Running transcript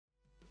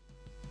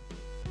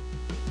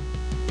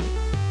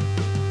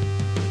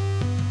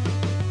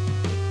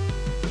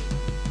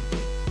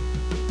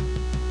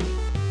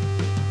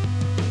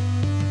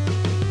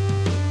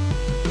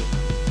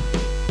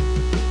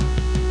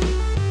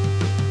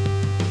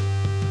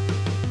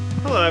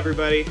Hello,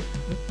 everybody.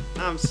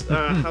 I'm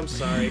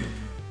sorry.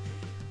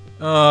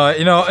 No,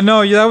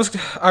 yeah, that was.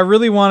 I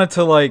really wanted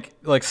to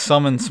like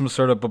summon some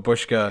sort of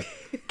babushka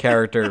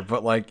character,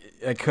 but like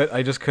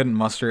I just couldn't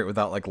muster it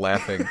without like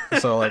laughing.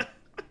 So like,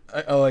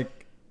 I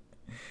like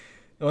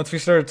once we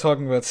started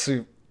talking about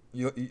soup,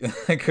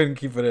 I couldn't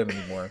keep it in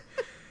anymore.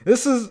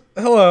 This is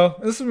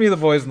me, the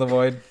boys in the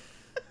void.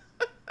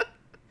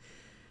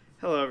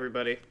 Hello,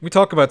 everybody. We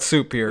talk about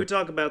soup here. We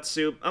talk about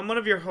soup. I'm one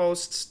of your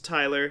hosts,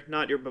 Tyler,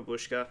 not your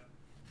babushka.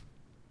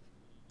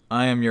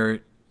 I am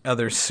your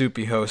other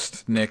soupy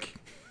host, Nick.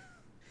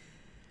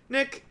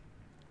 Nick,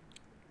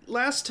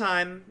 last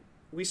time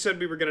we said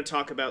we were going to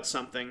talk about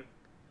something,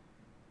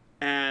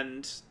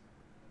 and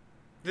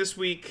this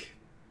week,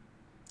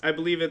 I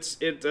believe it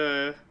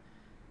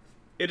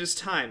is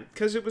time,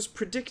 because it was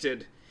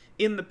predicted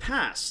in the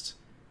past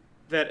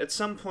that at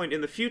some point in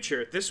the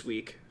future, this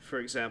week, for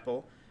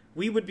example,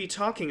 we would be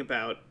talking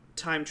about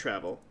time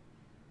travel.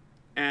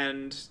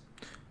 And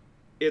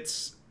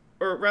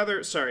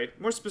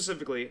more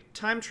specifically,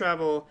 time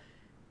travel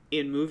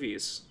in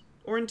movies,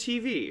 or in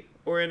TV,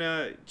 or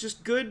in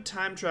just good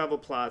time travel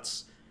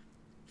plots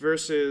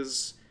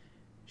versus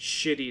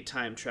shitty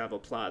time travel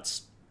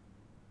plots.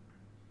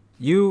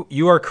 You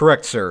are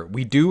correct, sir.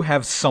 We do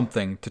have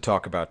something to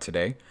talk about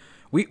today.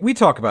 We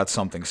talk about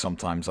something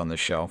sometimes on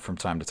this show from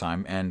time to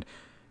time, and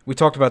we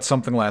talked about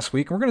something last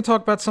week, and we're going to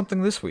talk about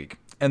something this week.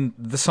 And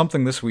the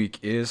something this week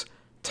is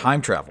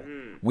time travel.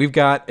 We've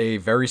got a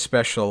very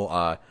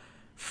special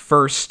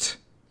first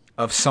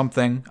of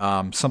something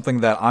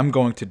that I'm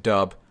going to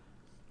dub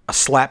a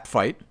slap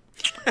fight.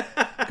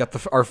 Got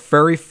our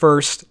very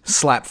first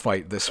slap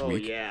fight this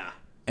week. Oh, yeah.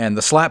 And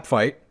the slap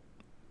fight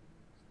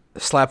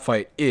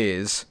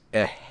is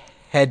a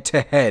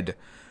head-to-head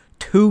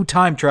two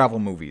time travel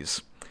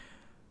movies.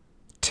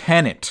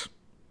 Tenet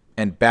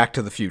and Back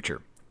to the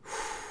Future.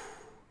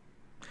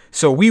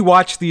 So we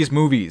watched these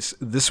movies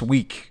this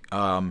week.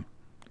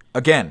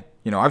 Again,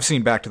 I've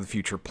seen Back to the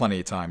Future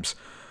plenty of times.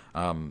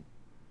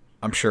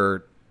 I'm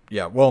sure.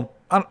 Yeah. Well,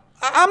 I'm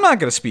not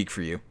gonna speak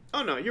for you.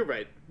 Oh no, you're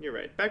right.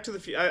 Back to the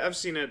Future. I've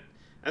seen it.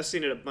 I've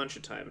seen it a bunch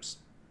of times.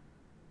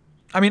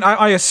 I mean,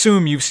 I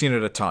assume you've seen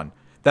it a ton.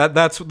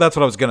 That's what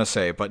I was gonna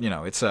say. But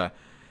I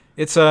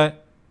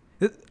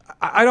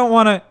don't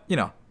want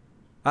to.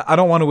 I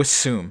don't want to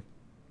assume.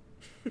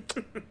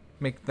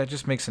 That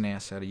just makes an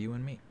ass out of you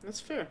and me.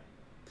 That's fair.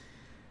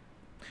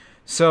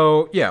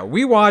 So yeah,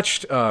 we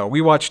watched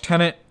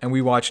Tenet and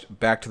we watched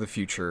Back to the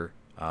Future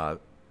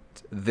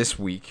this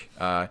week.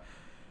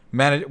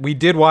 We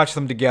did watch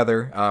them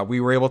together.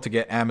 We were able to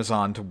get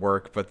Amazon to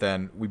work, but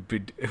then we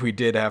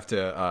did have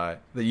to.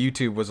 The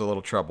YouTube was a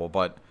little trouble,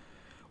 but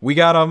we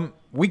got them.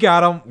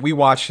 We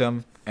watched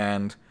them,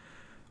 and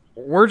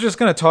we're just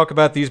gonna talk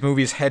about these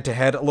movies head to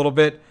head a little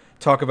bit.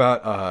 Talk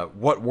about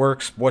what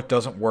works, what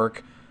doesn't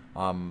work,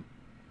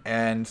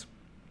 and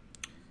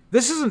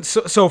this isn't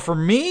so for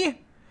me.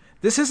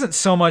 This isn't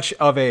so much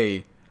of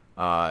a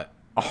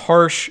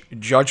harsh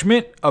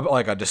judgment of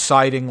like a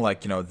deciding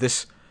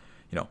this.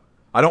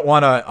 I don't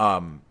want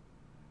to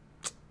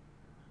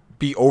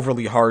be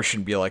overly harsh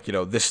and be like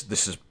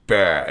this is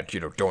bad.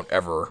 Don't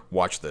ever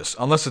watch this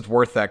unless it's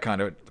worth that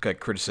kind of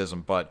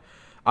criticism. But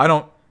I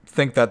don't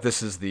think that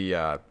this is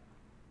the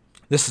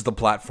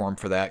platform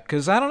for that,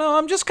 because I don't know.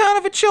 I'm just kind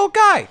of a chill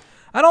guy.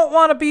 I don't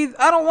want to be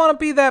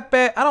that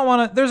bad. I don't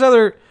want to. There's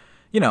other.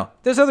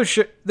 There's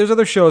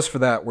other shows for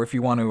that where if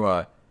you want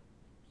to,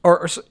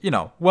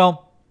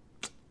 well,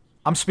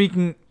 I'm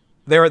speaking,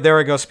 there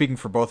I go speaking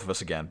for both of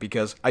us again,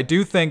 because I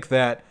do think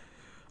that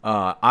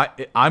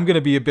I'm going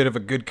to be a bit of a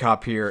good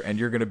cop here, and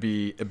you're going to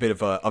be a bit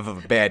of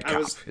a bad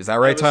cop. Is that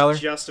right, Tyler? I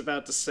was just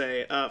about to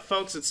say,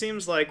 folks, it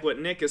seems like what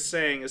Nick is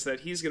saying is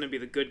that he's going to be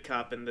the good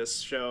cop in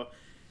this show,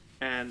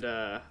 and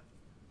I'm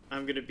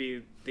going to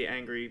be the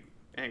angry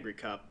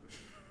cop.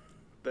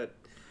 But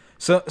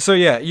So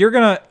yeah,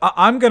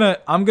 I'm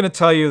gonna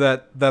tell you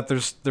that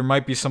there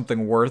might be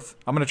something worth.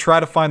 I'm gonna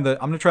try to find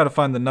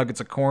the nuggets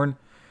of corn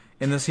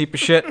in this heap of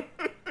shit.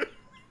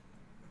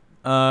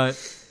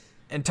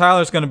 And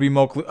Tyler's gonna be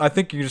I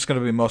think you're just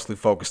gonna be mostly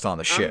focused on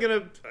the shit.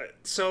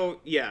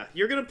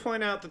 You're gonna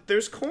point out that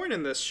there's corn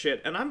in this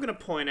shit, and I'm gonna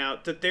point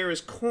out that there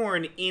is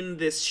corn in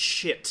this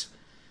shit.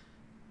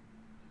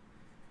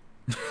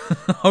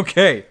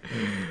 Okay,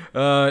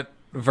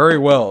 very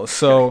well.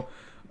 So,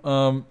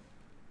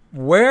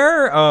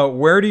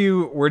 Where do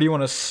you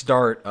want to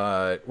start?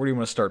 Where do you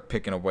want to start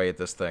picking away at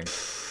this thing?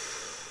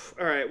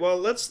 All right. Well,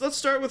 let's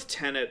start with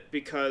Tenet,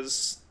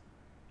 because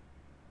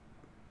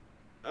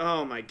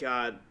oh my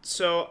god.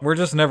 So we're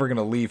just never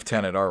gonna leave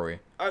Tenet, are we?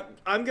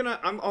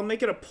 I'll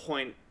make it a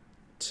point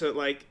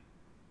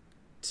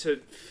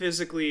to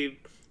physically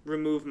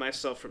remove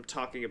myself from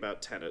talking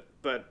about Tenet,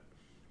 but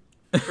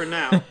for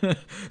now.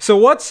 So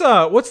what's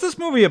this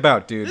movie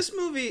about, dude? This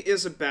movie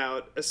is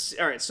about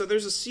all right. So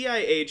there's a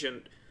CIA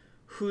agent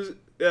who's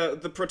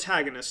the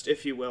protagonist,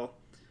 if you will,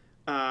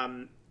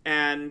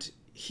 and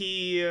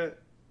he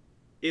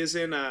is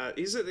in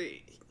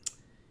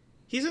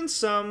he's in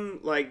some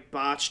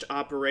botched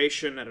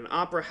operation at an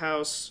opera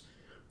house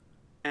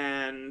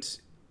and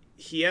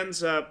he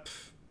ends up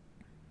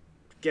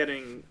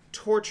getting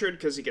tortured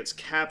because he gets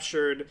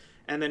captured,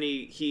 and then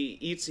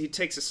he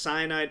takes a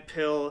cyanide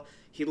pill.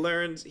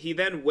 He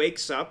then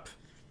wakes up,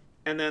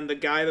 and then the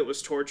guy that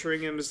was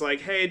torturing him is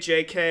like, "Hey,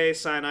 JK,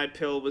 cyanide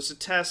pill was a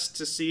test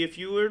to see if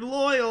you were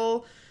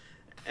loyal."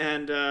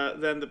 And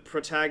then the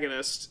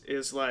protagonist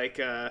is like,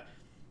 all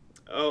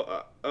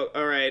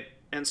right.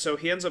 And so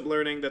he ends up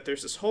learning that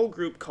there's this whole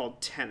group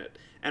called Tenet.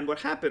 And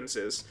what happens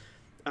is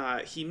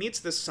he meets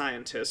this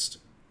scientist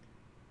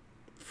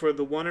for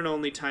the one and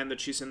only time that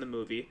she's in the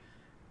movie,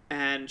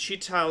 and she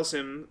tells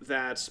him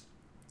that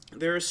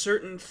there are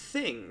certain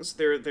things,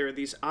 there are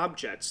these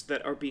objects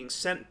that are being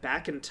sent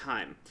back in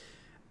time,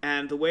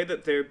 and the way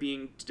that they're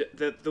being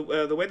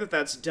the way that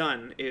that's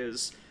done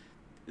is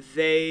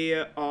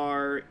it's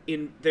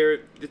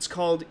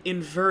called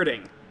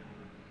inverting,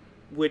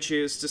 which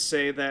is to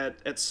say that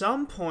at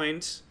some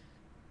point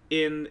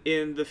in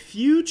the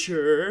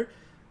future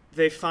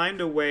they find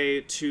a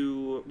way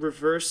to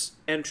reverse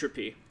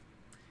entropy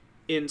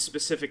in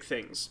specific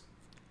things,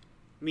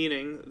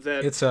 meaning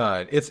that it's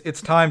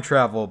time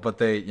travel, but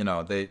they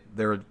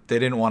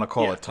didn't want to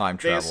call it time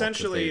travel. They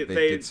essentially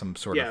they did some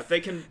sort of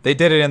they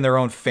did it in their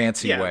own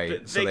fancy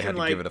way, so they had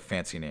to give it a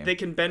fancy name. They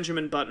can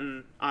Benjamin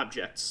Button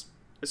objects,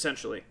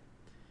 essentially,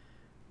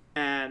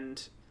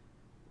 and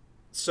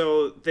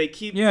so they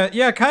keep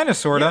kind of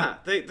sort of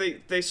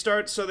they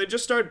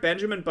just start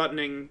Benjamin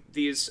Buttoning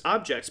these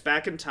objects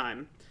back in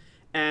time,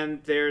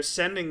 and they're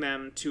sending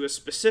them to a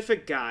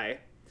specific guy,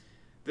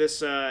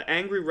 this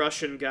angry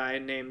Russian guy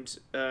named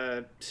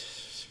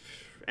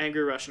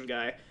Angry Russian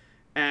Guy,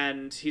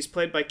 and he's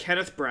played by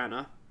Kenneth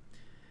Branagh.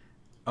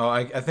 Oh,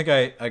 I think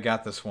I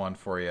got this one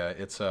for you.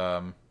 It's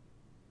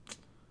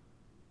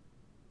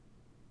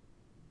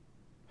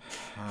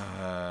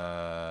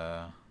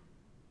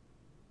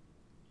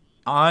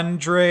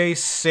Andre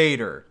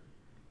Sader.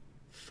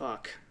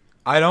 Fuck.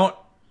 I don't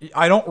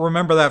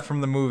remember that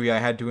from the movie. I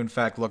had to in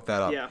fact look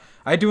that up. Yeah.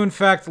 I do in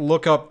fact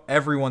look up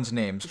everyone's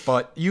names,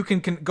 but you can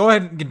go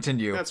ahead and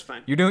continue. That's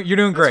fine. You're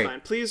doing great. That's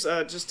fine. Please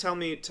just tell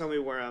me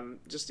where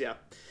I'm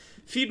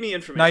feed me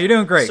information. No, you're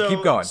doing great.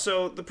 Keep going.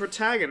 So the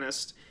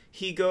protagonist,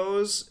 he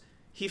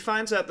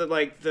finds out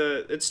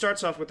that it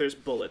starts off with there's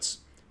bullets,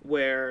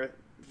 where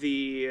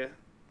the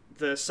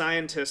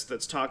scientist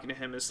that's talking to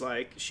him is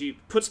like, she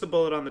puts the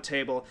bullet on the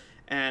table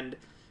and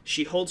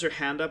she holds her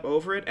hand up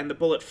over it and the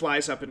bullet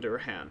flies up into her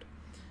hand.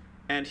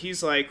 And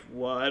he's like,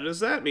 "What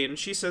does that mean?" And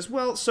she says,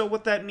 "Well, so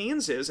what that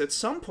means is at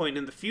some point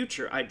in the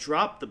future I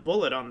dropped the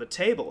bullet on the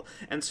table,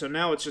 and so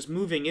now it's just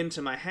moving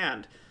into my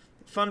hand."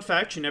 Fun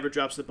fact, she never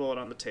drops the bullet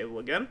on the table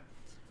again.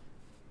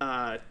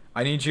 I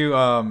need you,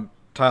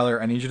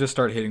 Tyler, I need you to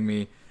start hitting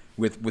me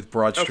with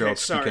broad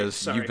strokes,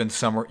 because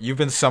you've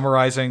been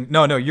summarizing.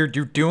 No, you're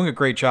doing a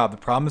great job. The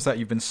problem is that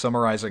you've been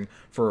summarizing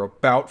for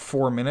about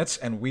 4 minutes,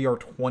 and we are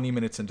 20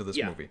 minutes into this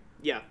movie.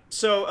 Yeah.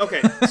 So,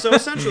 okay. So,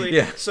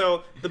 essentially,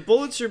 so the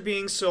bullets are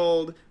being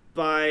sold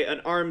by an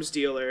arms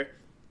dealer.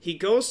 He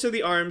goes to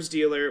the arms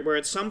dealer, where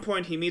at some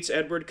point he meets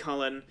Edward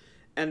Cullen,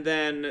 and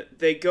then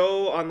they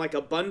go on, like,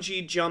 a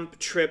bungee jump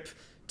trip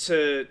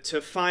to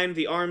find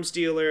the arms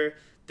dealer.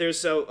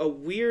 There's a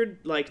weird,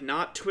 like,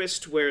 knot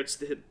twist where it's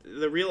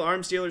the real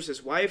arms dealer's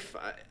his wife.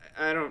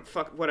 I don't,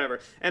 whatever.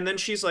 And then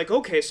she's like,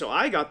 "Okay, so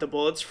I got the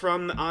bullets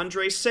from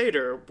Andre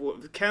Sader,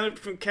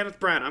 from Kenneth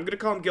Branagh. I'm going to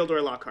call him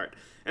Gilderoy Lockhart."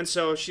 And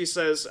so she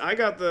says, "I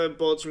got the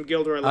bullets from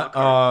Gilderoy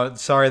Lockhart."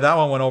 Sorry, that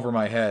one went over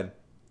my head.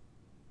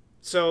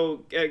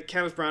 So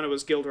Kenneth Branagh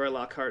was Gilderoy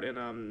Lockhart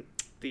in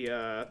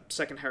the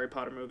second Harry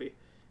Potter movie.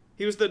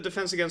 He was the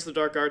Defense Against the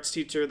Dark Arts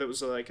teacher that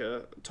was like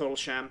a total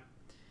sham.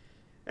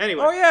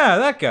 Anyway. Oh yeah,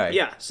 that guy.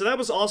 Yeah, so that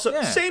was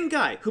also same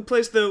guy who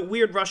plays the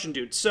weird Russian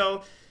dude.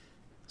 So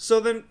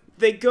then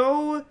they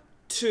go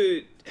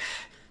to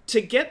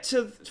get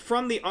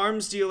from the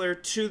arms dealer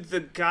to the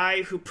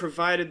guy who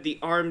provided the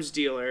arms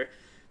dealer.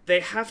 They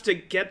have to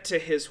get to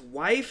his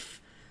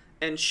wife,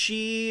 and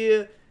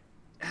she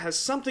has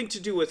something to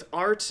do with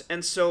art,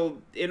 and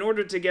so in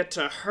order to get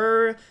to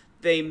her,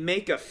 they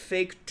make a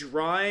fake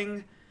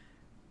drawing,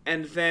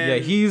 and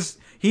then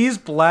he's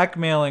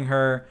blackmailing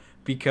her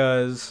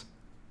because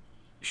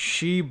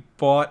she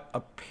bought a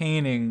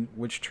painting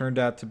which turned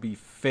out to be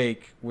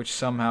fake, which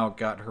somehow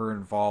got her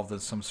involved in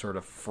some sort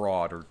of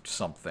fraud or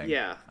something.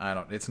 Yeah.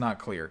 It's not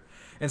clear.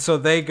 And so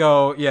they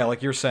go,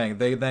 like you're saying,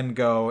 they then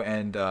go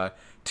and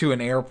to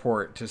an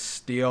airport to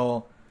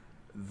steal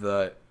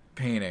the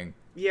painting.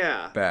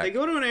 Yeah. Back. They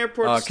go to an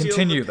airport to steal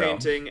the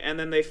painting, though. And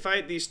then they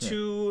fight these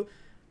two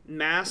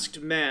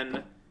masked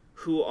men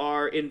who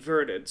are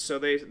inverted. So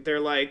they're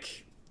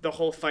like, the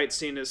whole fight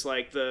scene is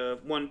like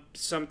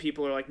some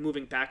people are like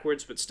moving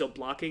backwards but still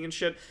blocking and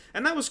shit.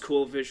 And that was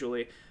cool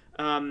visually.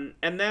 And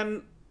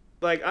then,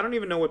 like, I don't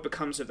even know what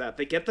becomes of that.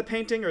 They get the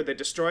painting or they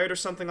destroy it or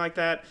something like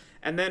that.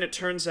 And then it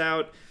turns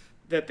out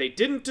that they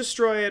didn't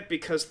destroy it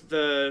because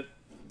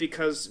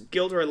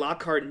Gilderoy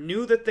Lockhart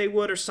knew that they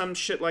would or some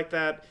shit like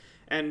that.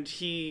 And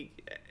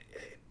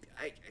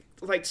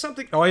like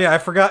something. Oh yeah, I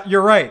forgot.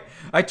 You're right.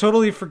 I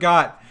totally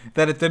forgot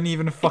that it didn't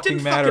even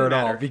fucking matter at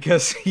all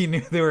because he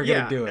knew they were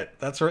gonna do it.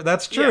 That's right.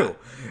 That's true.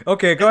 Yeah.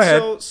 Okay, go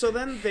ahead. So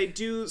then they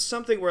do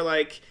something where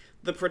like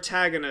the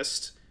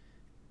protagonist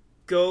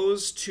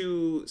goes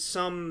to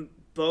some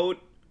boat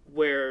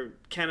where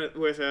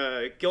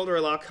Gilderoy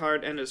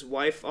Lockhart and his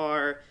wife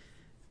are,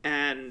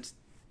 and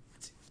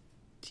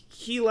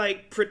he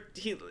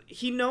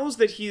knows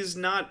that he's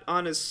not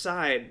on his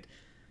side,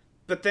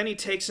 but then he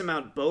takes him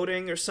out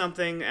boating or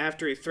something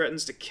after he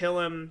threatens to kill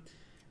him,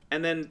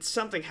 and then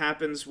something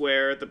happens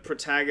where the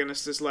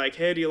protagonist is like,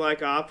 hey, do you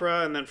like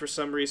opera? And then for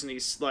some reason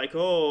he's like,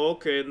 oh,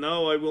 okay,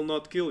 no, I will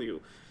not kill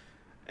you.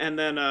 And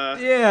then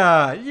that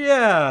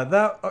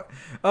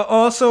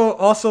also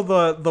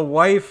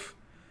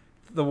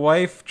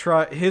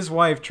his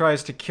wife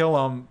tries to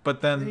kill him,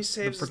 but then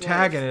the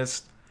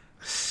protagonist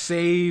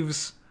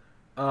saves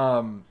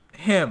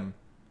him.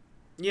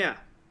 Yeah.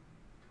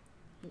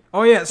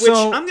 Oh yeah.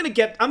 So which I'm gonna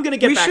get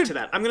back to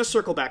that. I'm gonna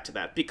circle back to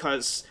that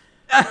because.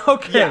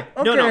 Okay. Yeah.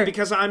 Okay. No,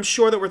 because I'm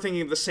sure that we're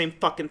thinking of the same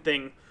fucking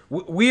thing.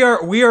 We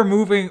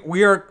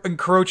are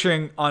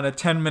encroaching on a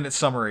 10-minute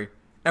summary.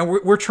 And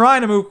we're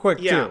trying to move quick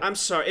too. Yeah, I'm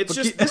sorry. It's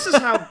just this is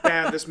how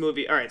bad this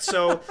movie. All right,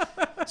 so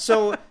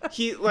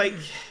he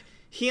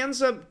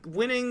ends up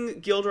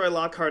winning Gilderoy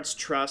Lockhart's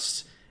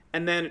trust,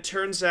 and then it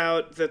turns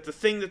out that the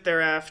thing that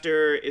they're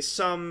after is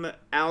some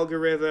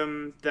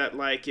algorithm that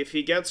like if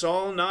he gets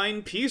all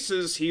 9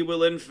 pieces, he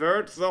will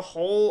invert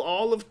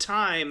all of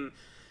time,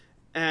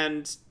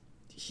 and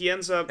he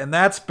ends up. And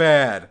that's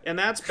bad.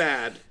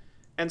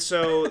 And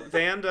so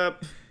they end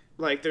up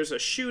like there's a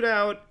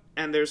shootout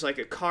and there's like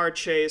a car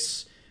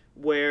chase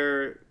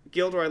where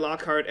Gilderoy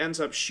Lockhart ends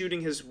up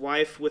shooting his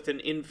wife with an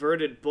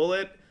inverted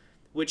bullet,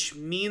 which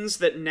means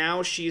that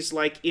now she's,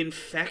 like,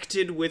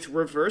 infected with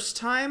reverse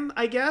time,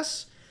 I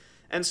guess?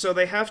 And so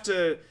they have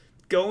to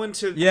go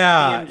into the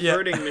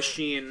inverting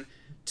machine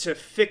to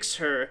fix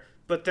her,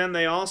 but then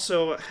they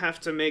also have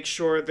to make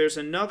sure there's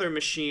another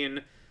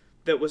machine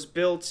that was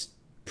built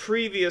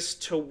previous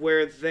to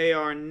where they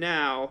are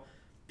now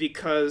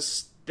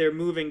because they're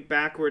moving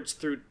backwards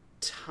through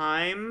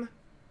time.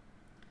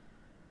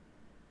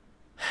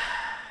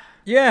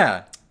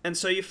 Yeah. And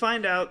so you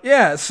find out.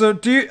 Yeah. So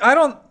do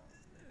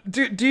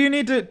you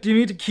need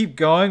to keep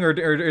going, or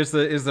is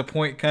the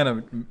point kind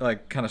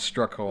of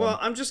struck home? Well,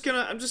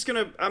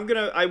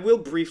 I will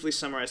briefly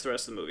summarize the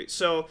rest of the movie.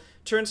 So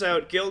turns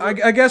out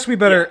Gilderoy. I guess we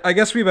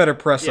better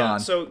press on.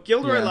 So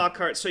Gilderoy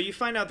Lockhart. So you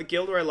find out that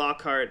Gilderoy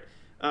Lockhart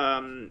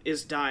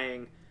is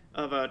dying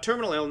of a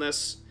terminal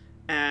illness,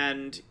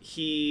 and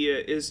he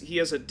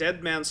has a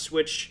dead man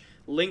switch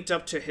linked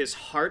up to his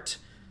heart.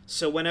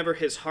 So whenever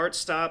his heart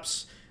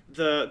stops,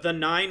 the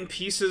 9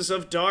 pieces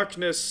of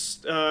darkness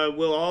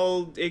will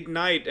all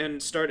ignite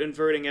and start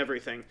inverting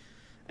everything.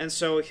 And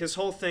so his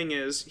whole thing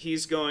is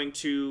he's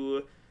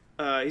gonna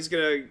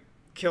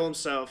kill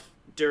himself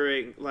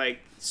during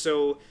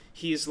so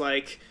he's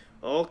like,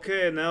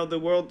 okay, now the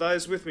world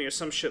dies with me or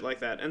some shit like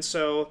that. And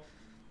so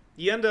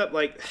you end up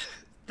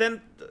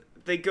then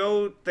they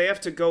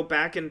have to go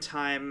back in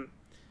time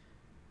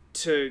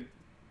to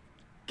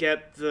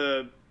get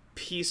the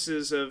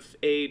pieces of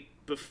 8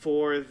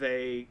 before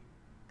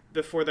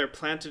they're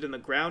planted in the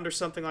ground or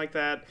something like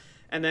that,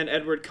 and then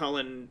Edward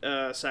Cullen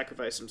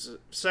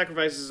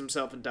sacrifices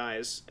himself and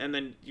dies, and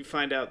then you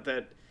find out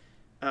that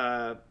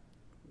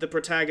the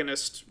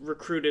protagonist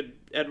recruited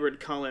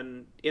Edward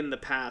Cullen in the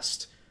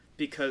past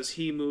because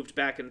he moved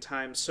back in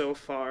time so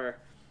far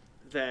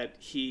that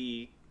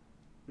he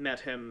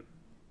met him,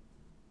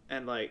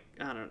 and I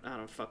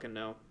don't fucking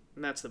know.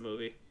 And that's the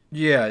movie.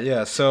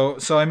 Yeah. So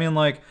I mean,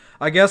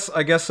 I guess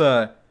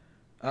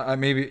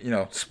maybe,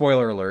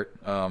 spoiler alert.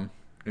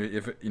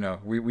 If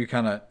we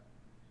kind of,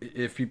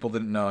 if people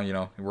didn't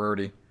know,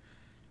 we're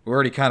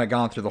already kind of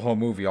gone through the whole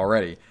movie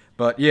already.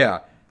 But yeah,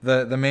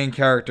 the main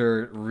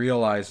character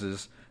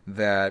realizes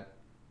that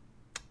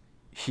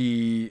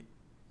he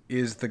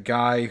is the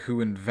guy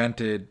who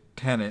invented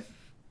Tenet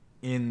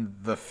in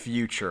the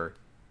future.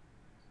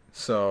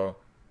 So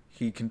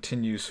he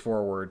continues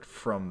forward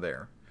from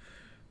there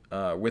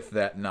with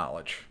that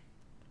knowledge.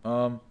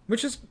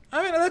 Which is,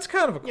 that's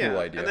kind of a cool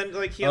idea. And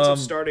then he ends up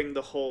starting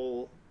the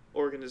whole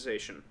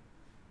organization.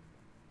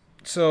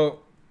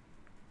 So,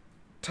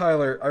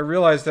 Tyler, I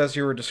realized as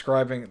you were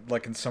describing,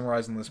 and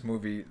summarizing this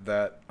movie,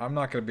 that I'm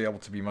not going to be able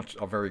to be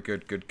a very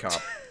good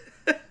cop.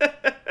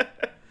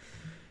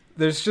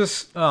 There's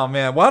just, oh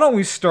man, why don't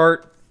we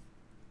start?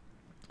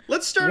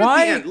 Let's start at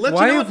the end.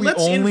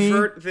 Let's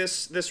invert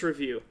this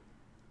review.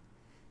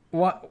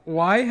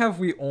 Why have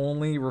we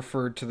only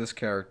referred to this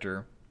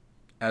character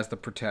as the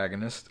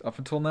protagonist up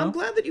until now? I'm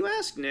glad that you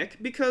asked, Nick,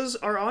 because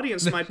our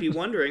audience might be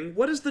wondering,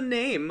 what is the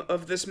name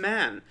of this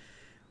man?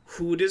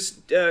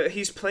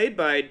 He's played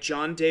by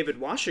John David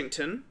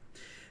Washington.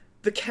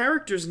 The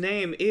character's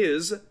name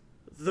is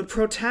the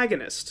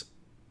protagonist.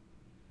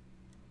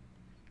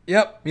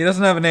 Yep, he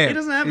doesn't have a name.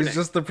 He's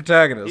just the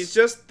protagonist. He's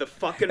just the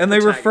fucking and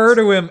protagonist. They refer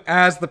to him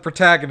as the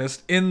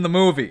protagonist in the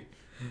movie.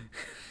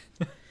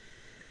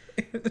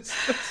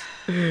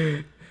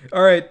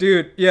 All right,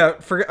 dude. Yeah,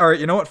 forget. All right,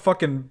 you know what?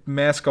 Fucking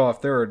mask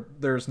off.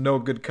 There's no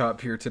good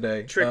cop here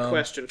today. Trick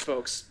question,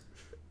 folks.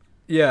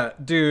 Yeah,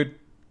 dude.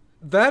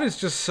 That is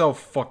just so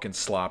fucking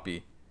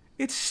sloppy.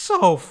 It's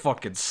so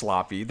fucking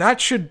sloppy.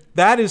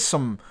 That is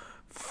some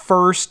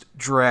first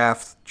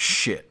draft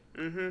shit.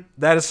 Mm-hmm.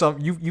 That is some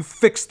you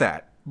fix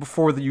that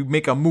before you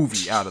make a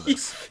movie out of You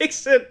this.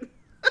 fix it.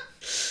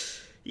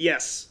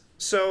 Yes.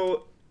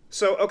 So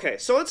okay.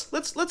 So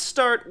let's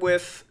start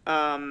with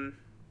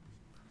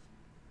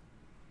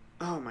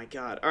Oh my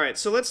god. All right.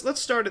 So let's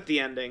start at the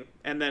ending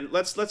and then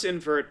let's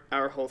invert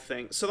our whole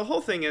thing. So the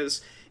whole thing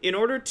is in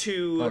order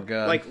to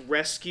like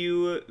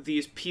rescue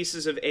these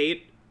pieces of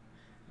 8,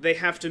 they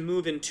have to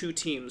move in 2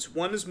 teams.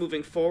 One is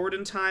moving forward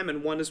in time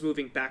and one is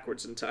moving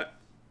backwards in time.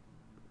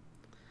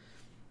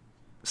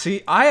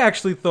 See, I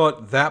actually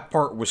thought that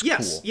part was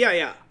Yes. cool.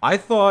 Yeah. I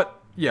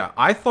thought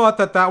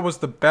that was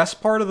the best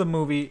part of the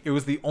movie. It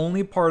was the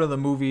only part of the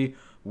movie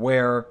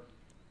where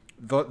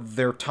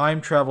their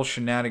time travel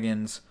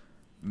shenanigans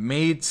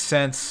made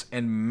sense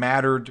and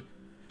mattered.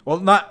 Well,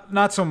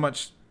 not so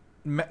much.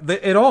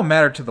 It all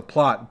mattered to the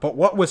plot, but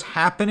what was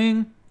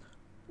happening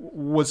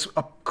was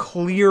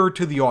clear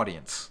to the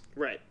audience.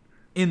 Right.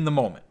 In the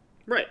moment.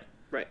 Right.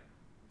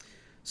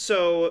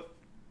 So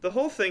the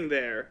whole thing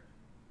there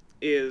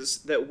is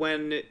that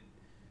when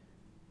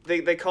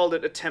they called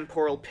it a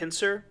temporal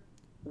pincer,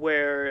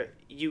 where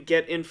you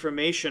get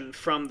information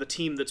from the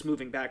team that's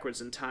moving backwards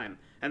in time,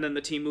 and then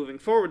the team moving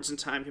forwards in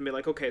time can be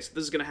like, okay, so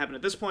this is going to happen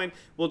at this point,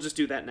 we'll just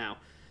do that now.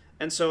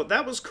 And so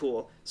that was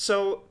cool.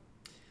 So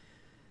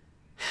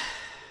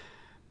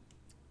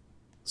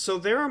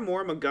there are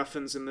more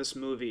MacGuffins in this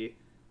movie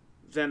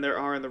than there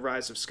are in The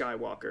Rise of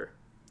Skywalker.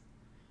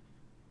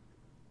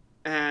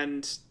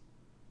 And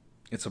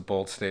it's a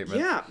bold statement.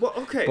 Yeah, well,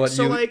 okay. But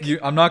so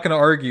I'm not going to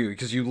argue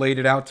because you laid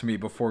it out to me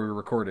before we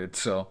recorded.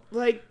 So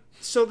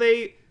what's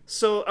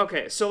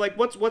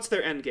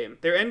their end game?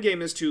 Their end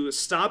game is to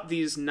stop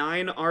these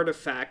 9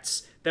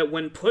 artifacts that,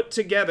 when put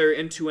together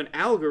into an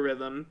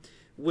algorithm,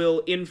 will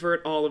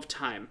invert all of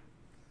time.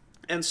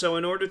 And so,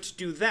 in order to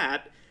do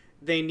that,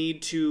 they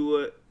need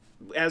to,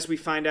 as we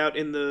find out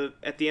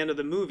at the end of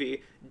the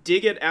movie,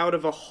 dig it out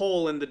of a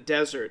hole in the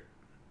desert.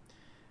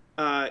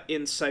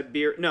 In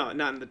Siberia, no,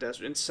 not in the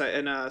desert. In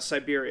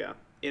Siberia,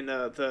 in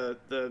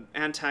the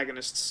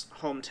antagonist's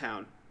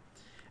hometown,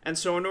 and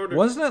so in order,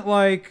 wasn't it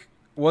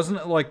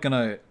like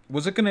gonna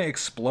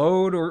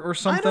explode or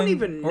something? I don't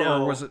even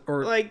know. Or was it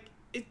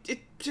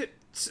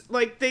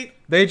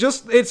they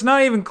just it's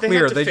not even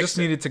clear. They just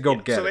it. needed to go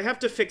get it. So they have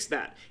to fix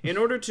that. In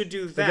order to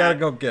do that, they gotta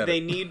go get they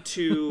it. need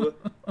to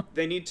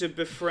they need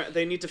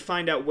to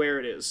find out where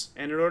it is,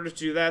 and in order to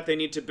do that, they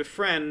need to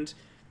befriend.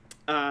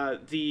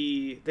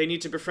 They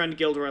need to befriend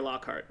Gilderoy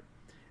Lockhart.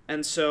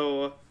 And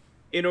so,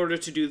 in order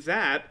to do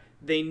that,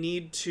 they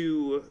need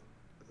to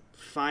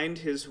find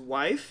his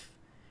wife,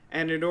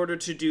 and in order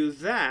to do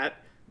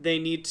that, they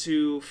need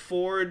to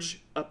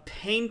forge a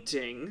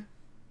painting,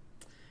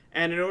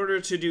 and in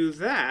order to do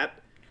that...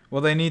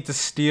 Well, they need to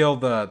steal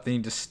the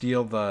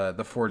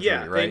forgery,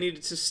 right? Yeah, they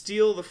need to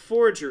steal the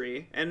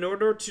forgery, and in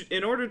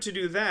order to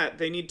do that,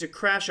 they need to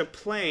crash a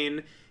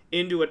plane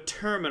into a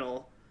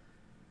terminal.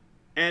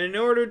 And in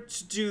order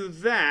to do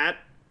that,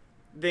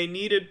 they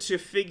needed to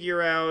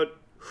figure out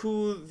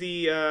who the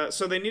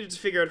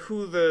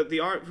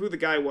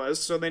guy was.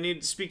 So they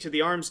needed to speak to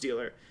the arms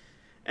dealer,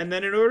 and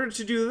then in order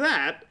to do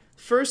that,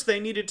 first they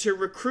needed to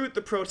recruit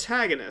the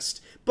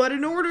protagonist. But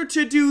in order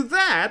to do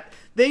that,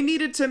 they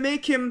needed to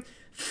make him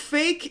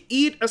fake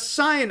eat a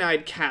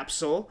cyanide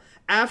capsule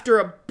after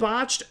a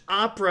botched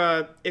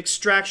opera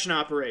extraction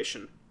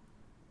operation.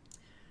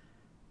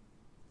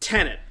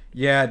 Tenet.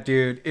 Yeah,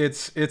 dude,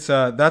 it's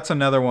that's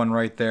another one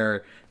right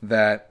there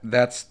that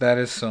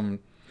is some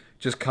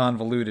just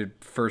convoluted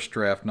first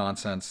draft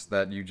nonsense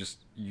that you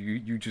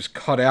just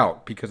cut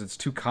out because it's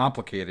too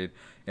complicated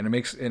and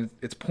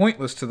it's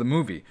pointless to the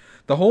movie.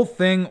 The whole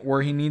thing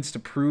where he needs to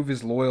prove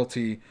his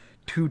loyalty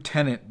to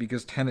Tenet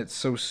because Tenet's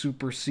so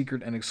super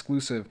secret and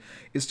exclusive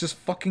is just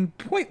fucking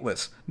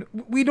pointless.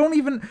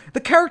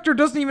 The character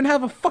doesn't even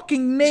have a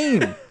fucking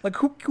name. Like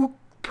who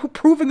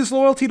proving his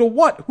loyalty to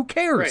what? Who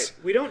cares? Right.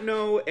 We don't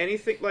know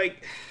anything,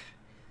 like...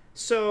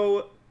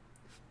 So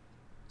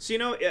you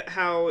know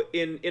how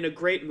in a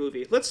great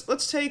movie...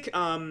 Let's take,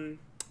 I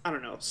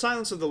don't know,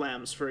 Silence of the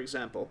Lambs, for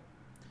example.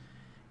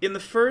 In the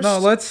first... No,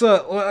 let's,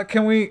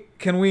 can we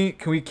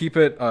keep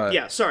it,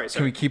 yeah, sorry.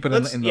 Can we keep it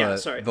in the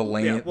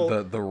lane,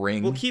 yeah, the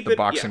ring, we'll keep the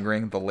boxing yeah.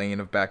 ring, the lane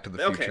of Back to the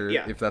Future, okay,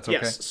 yeah. if that's okay?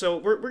 Yes, so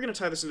we're going to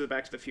tie this into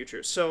Back to the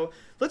Future. So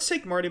let's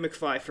take Marty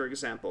McFly, for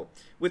example.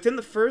 Within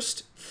the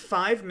first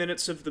 5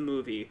 minutes of the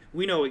movie,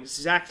 we know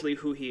exactly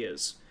who he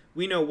is.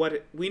 We know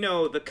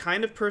the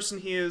kind of person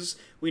he is,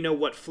 we know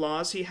what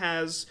flaws he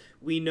has,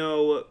 we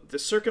know the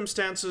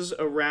circumstances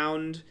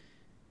around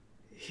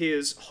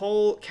his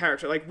whole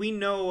character. Like, we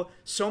know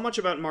so much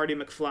about Marty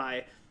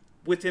McFly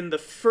within the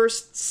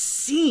first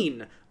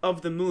scene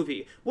of the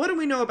movie. What do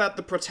we know about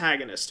the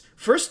protagonist?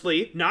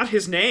 Firstly, not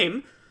his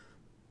name.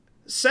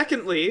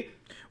 Secondly...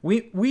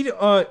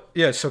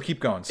 Yeah. So keep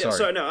going. Sorry. Yeah,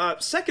 so no.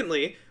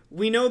 Secondly,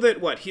 we know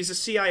that he's a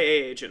CIA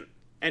agent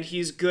and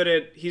he's good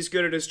at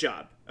his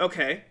job.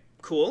 Okay,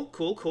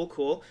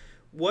 cool.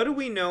 What do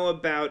we know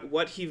about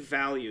what he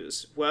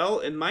values? Well,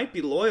 it might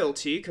be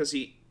loyalty because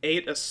he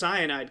ate a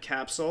cyanide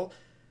capsule.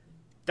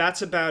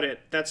 That's about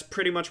it. That's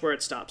pretty much where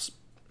it stops.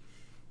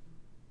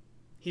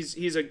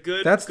 He's a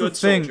good. That's good the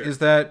thing soldier. is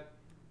that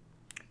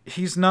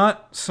he's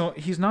not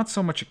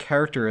so much a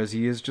character as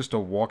he is just a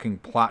walking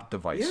plot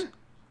device. Yeah.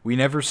 We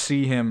never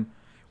see him.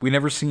 We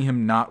never see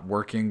him not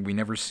working. We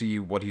never see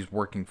what he's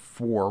working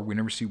for. We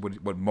never see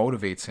what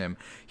motivates him.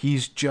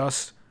 He's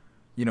just,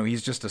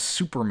 he's just a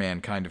Superman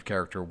kind of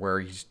character where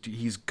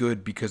he's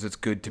good because it's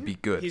good to be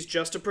good. He's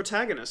just a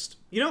protagonist.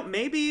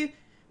 Maybe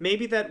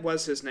that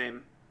was his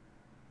name.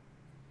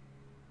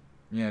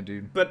 Yeah,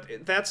 dude.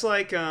 But that's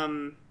like how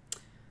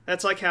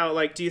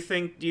do you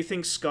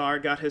think Scar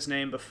got his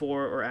name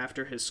before or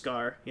after his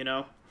scar?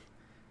 Yeah.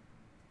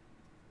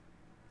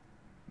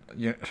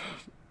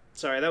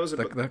 Sorry, that was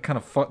that kind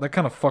of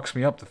fucks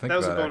me up to think that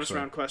was about, a bonus actually.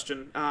 round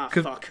question.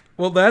 Fuck.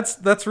 Well,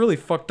 that's really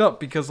fucked up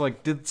because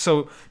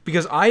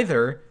because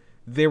either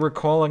they were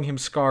calling him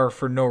Scar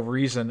for no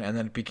reason and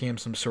then it became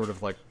some sort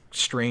of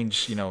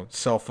strange,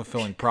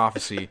 self-fulfilling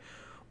prophecy,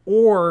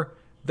 or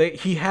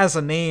he has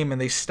a name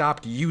and they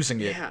stopped using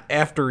it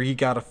after he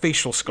got a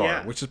facial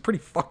scar, which is pretty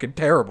fucking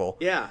terrible.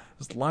 Yeah.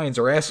 His lions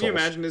are assholes. Can you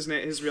imagine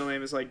his real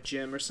name is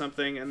Jim or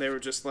something and they were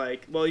just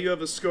like, well, you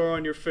have a scar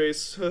on your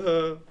face.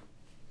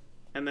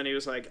 And then he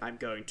was like, I'm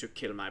going to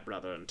kill my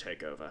brother and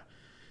take over.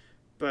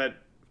 But,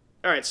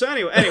 all right, so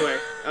anyway.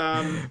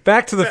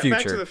 Back to the future.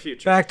 Back to the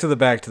future. Back to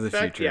the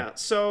future. Yeah,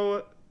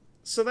 so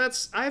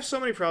that's, I have so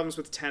many problems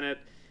with Tenet.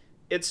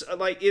 It's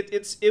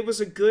it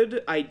was a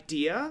good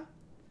idea,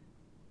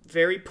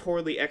 very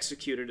poorly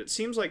executed. It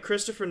seems like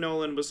Christopher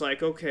Nolan was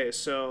like, okay,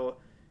 so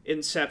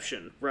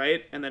Inception,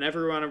 right? And then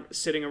everyone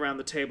sitting around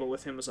the table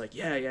with him was like,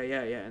 yeah,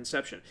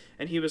 Inception.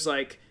 And he was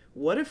like,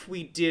 what if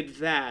we did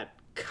that,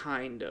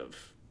 kind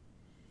of?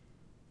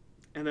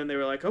 And then they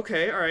were like,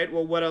 okay, all right,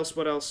 well, what else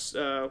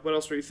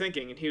were you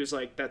thinking? And he was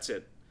like, that's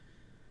it.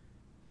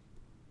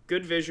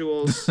 Good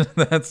visuals.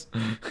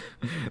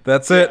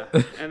 that's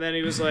it. And then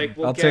he was like,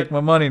 I'll take my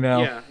money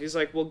now. Yeah, he's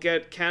like, we'll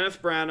get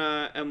Kenneth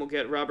Branagh and we'll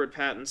get Robert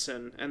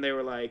Pattinson. And they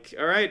were like,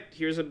 all right,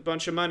 here's a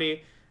bunch of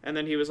money. And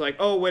then he was like,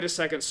 oh, wait a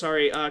second,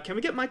 sorry, can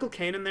we get Michael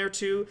Caine in there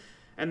too?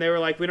 And they were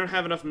like, we don't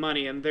have enough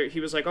money. And he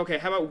was like, okay,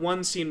 how about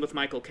one scene with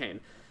Michael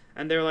Caine?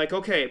 And they were like,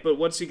 okay, but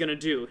what's he gonna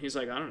do? He's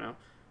like, I don't know.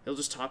 He'll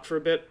just talk for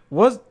a bit.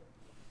 What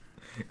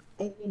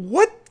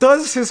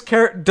does his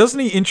character...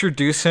 Doesn't he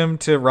introduce him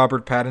to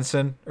Robert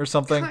Pattinson or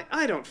something?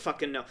 I don't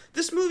fucking know.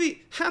 This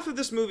movie... Half of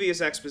this movie is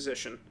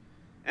exposition.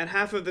 And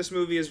half of this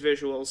movie is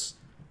visuals.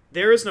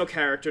 There is no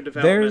character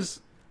development.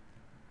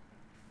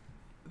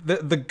 There's...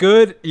 The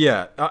good...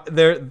 Yeah.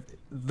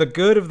 The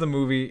good of the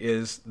movie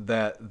is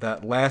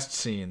that last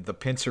scene, the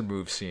pincer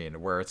move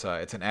scene, where it's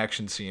an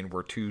action scene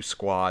where two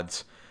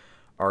squads...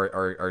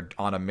 are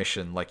on a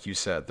mission, like you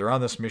said. They're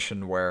on this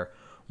mission where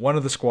one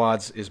of the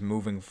squads is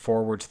moving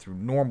forwards through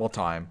normal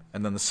time,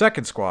 and then the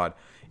second squad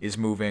is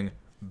moving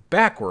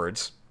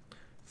backwards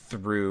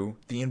through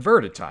the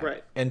inverted time.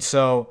 Right. And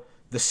so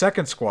the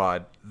second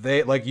squad,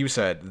 they, like you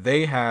said,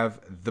 they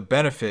have the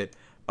benefit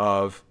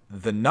of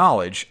the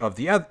knowledge of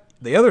the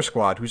other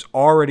squad who's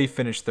already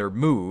finished their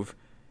move,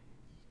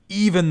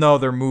 even though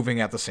they're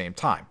moving at the same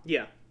time.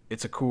 Yeah.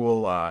 It's a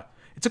cool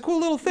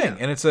little thing,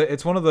 and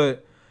it's one of the...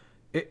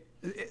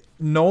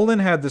 Nolan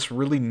had this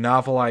really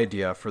novel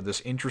idea for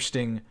this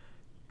interesting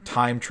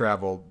time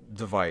travel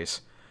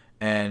device,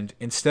 and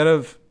instead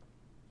of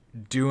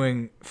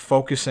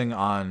focusing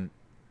on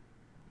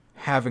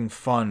having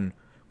fun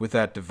with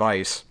that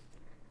device,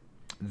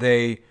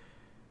 they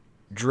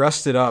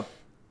dressed it up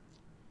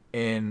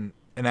in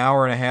an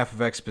hour and a half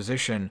of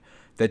exposition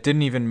that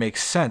didn't even make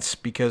sense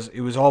because it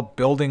was all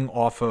building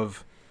off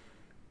of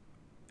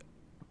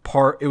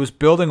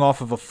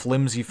a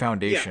flimsy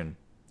foundation. Yeah.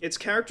 It's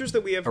characters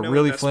that we have a no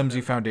really investment flimsy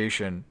in.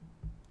 Foundation.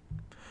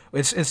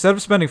 It's instead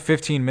of spending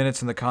 15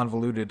 minutes in the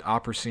convoluted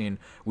opera scene,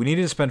 we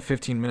needed to spend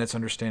 15 minutes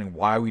understanding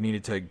why we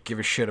needed to give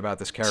a shit about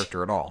this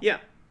character at all. Yeah,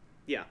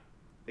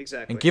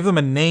 exactly. And give them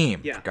a name,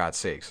 Yeah. for God's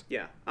sakes.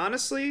 Yeah,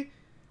 honestly,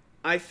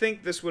 I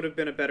think this would have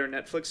been a better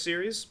Netflix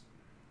series.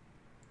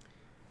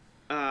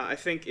 I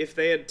think if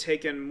they had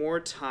taken more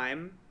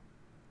time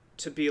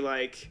to be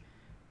like,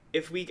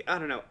 I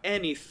don't know,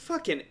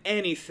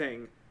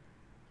 anything.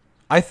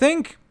 I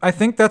think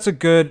that's a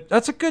good take.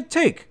 I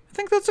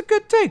think that's a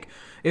good take.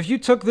 If you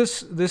took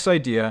this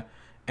idea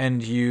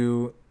and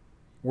you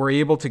were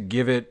able to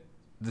give it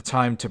the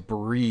time to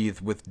breathe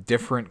with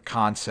different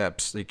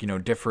concepts,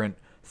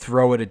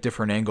 throw it at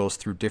different angles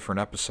through different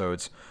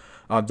episodes,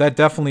 that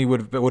definitely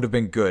would have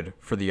been good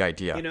for the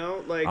idea.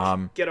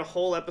 Get a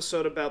whole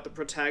episode about the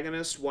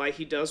protagonist, why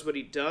he does what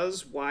he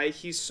does, why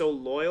he's so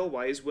loyal,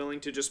 why he's willing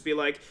to just be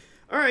like,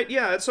 all right,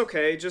 yeah, it's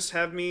okay, just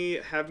have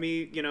me,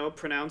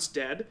 pronounced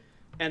dead.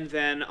 And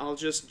then I'll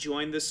just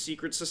join this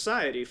secret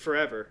society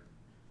forever.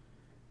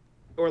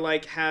 or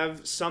like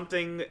have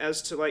something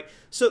as to like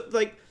so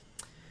like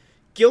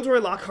Gilderoy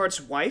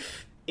Lockhart's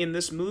wife in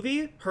this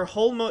movie, her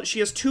whole she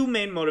has two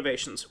main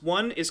motivations.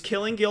 One is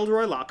killing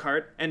Gilderoy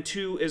Lockhart, and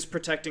two is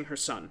protecting her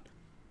son.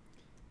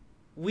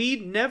 We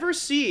never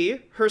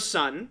see her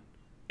son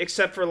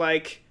except for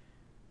like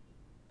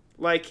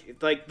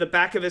the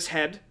back of his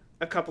head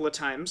a couple of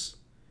times.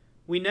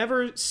 We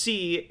never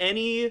see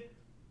any...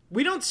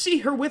 We don't see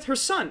her with her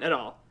son at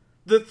all.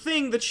 The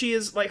thing that she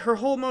is, like, her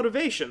whole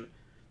motivation.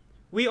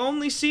 We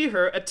only see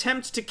her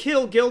attempt to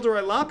kill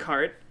Gilderoy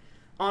Lockhart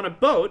on a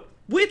boat,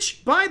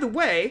 which, by the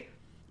way,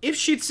 if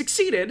she'd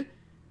succeeded,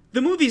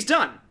 the movie's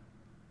done.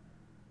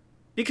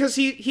 Because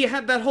he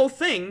had that whole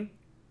thing.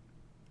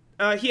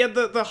 He had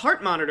the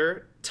heart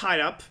monitor tied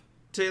up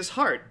to his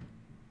heart.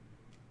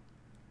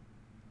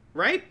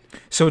 Right?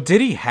 So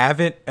did he have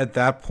it at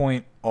that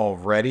point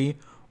already,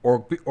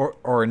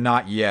 or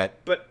not yet?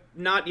 But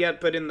not yet,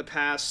 but in the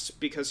past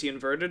because he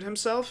inverted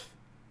himself?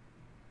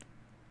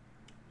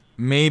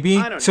 Maybe.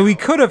 I don't so know. He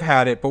could have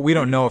had it, but we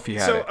don't know if he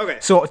had it. Okay.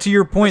 So to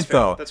your point, That's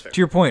fair. though, That's fair.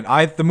 to your point,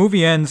 the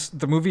movie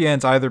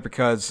ends either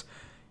because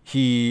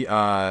he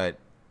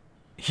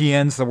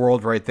ends the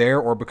world right there,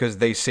 or because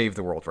they save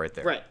the world right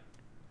there.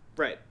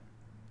 Right.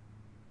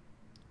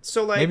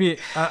 So like Maybe,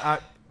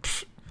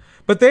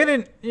 but they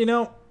didn't.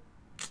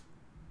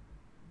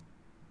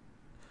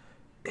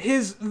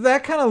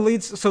 That kind of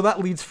leads. So that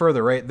leads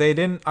further, right? They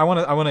didn't. I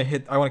want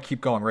to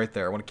keep going right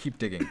there. I want to keep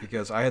digging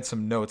because I had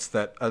some notes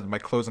that my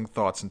closing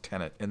thoughts in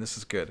Tenet, and this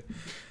is good.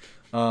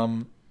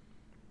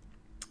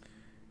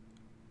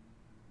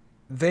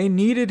 They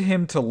needed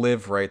him to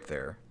live right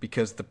there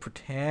because the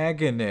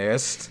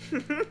protagonist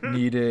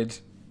needed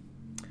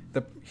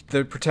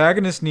the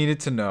protagonist needed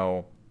to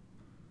know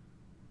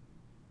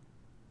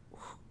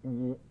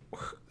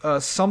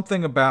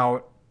something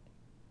about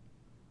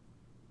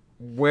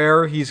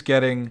where he's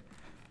getting.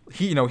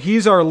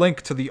 He's our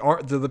link to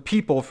the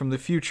people from the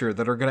future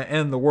that are going to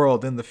end the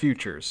world in the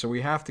future, so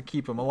we have to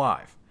keep him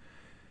alive.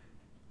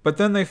 But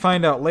then they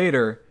find out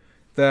later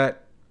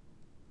that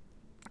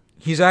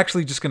he's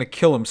actually just going to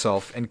kill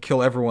himself and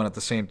kill everyone at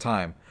the same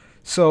time.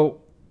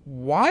 So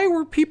why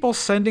were people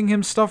sending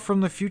him stuff from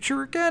the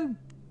future again?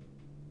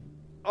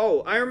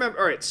 Oh, I remember.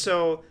 All right,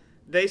 so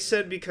they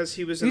said because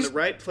he was in the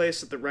right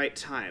place at the right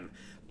time.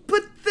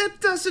 But that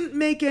doesn't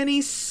make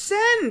any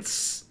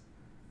sense.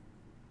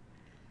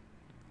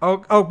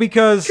 Oh,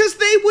 because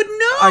they would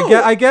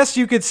know. I guess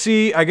you could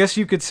say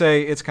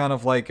it's kind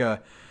of like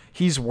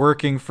he's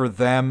working for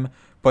them,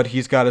 but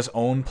he's got his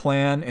own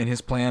plan, and his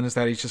plan is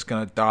that he's just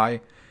gonna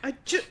die. But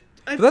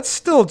that's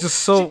still just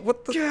so.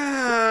 What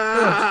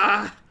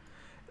the?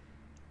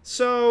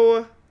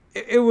 So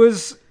it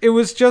was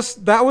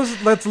just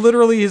that's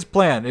literally his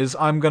plan. Is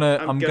I'm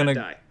gonna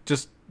die.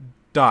 Just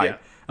die. Yeah.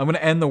 I'm gonna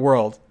end the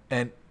world,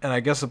 and I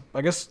guess.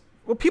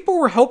 Well, people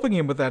were helping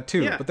him with that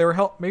too, Yeah. but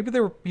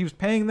he was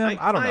paying them.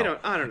 I don't know.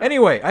 I don't know.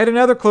 Anyway, I had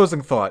another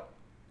closing thought.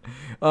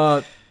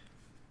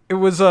 It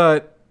was oh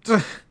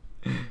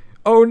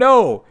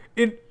no!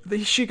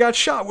 She got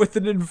shot with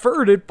an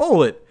inverted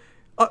bullet.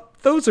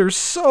 Those are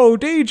so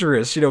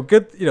dangerous.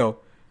 Good.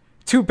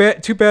 Too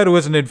bad it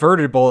was an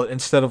inverted bullet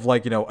instead of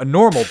a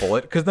normal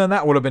bullet, because then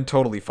that would have been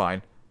totally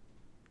fine.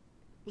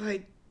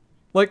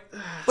 Like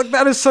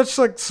that is such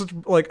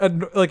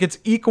it's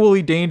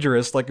equally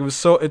dangerous.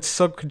 It's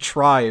so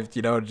contrived,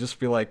 to just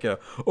be like,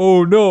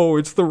 oh no,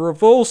 it's the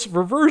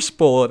reverse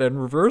bullet,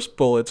 and reverse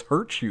bullets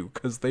hurt you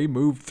because they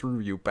move through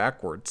you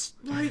backwards.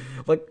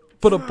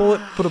 But a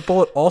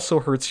bullet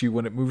also hurts you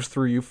when it moves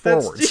through you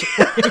forwards.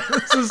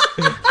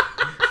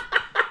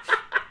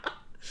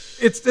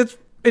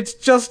 It's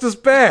just as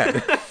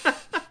bad.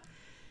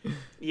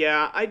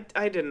 Yeah,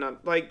 I did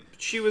not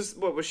she was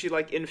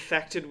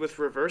infected with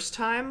reverse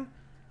time?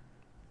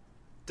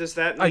 Does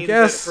that mean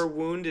that her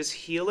wound is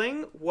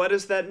healing? What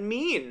does that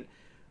mean?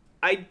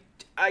 All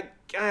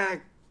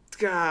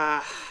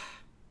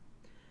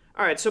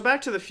right, so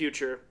Back to the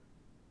Future.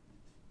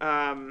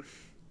 Yeah,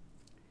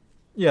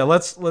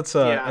 let's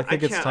Yeah, I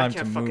think it's time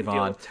to move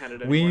on.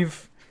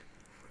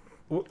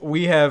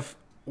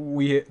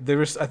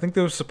 I think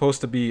there was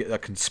supposed to be a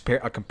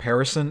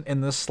comparison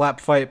in this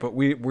slap fight, but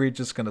we're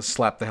just gonna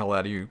slap the hell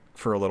out of you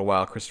for a little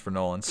while, Christopher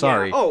Nolan.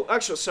 Sorry. Yeah. Oh,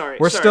 actually, sorry.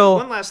 We're still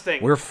one last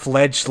thing. We are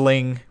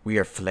fledgling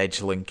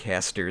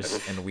casters,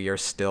 and we are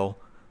still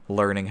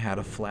learning how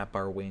to flap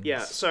our wings.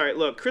 Yeah, sorry.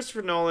 Look,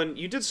 Christopher Nolan,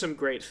 you did some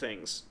great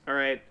things. All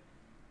right,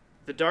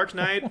 The Dark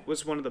Knight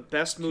was one of the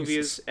best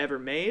movies ever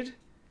made.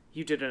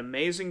 You did an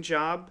amazing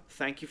job.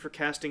 Thank you for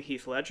casting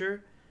Heath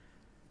Ledger.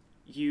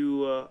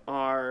 You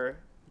are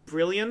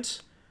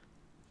brilliant.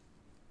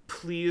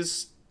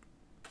 Please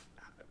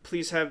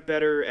have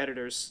better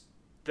editors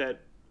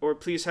or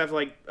please have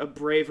a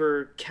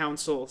braver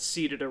council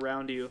seated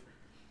around you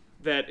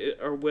that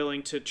are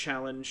willing to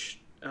challenge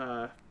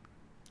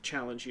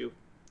you.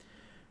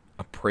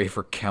 A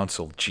braver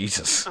council,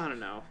 Jesus. I don't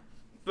know,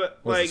 but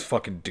was this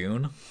fucking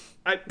Dune?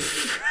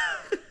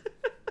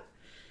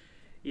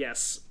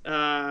 Yes.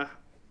 So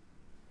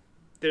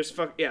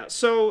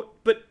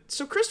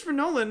Christopher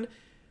Nolan,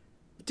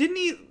 didn't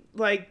he,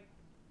 like,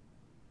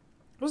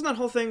 wasn't that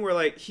whole thing where,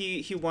 like,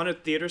 he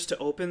wanted theaters to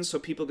open so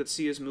people could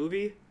see his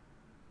movie?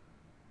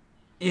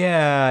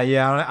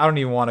 Yeah, I don't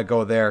even want to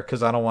go there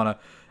because I don't want to.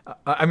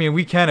 I mean,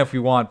 we can if we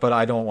want, but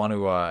I don't want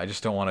to. I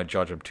just don't want to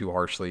judge him too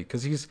harshly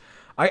because he's.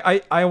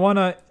 I want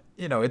to.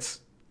 You know,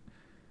 it's.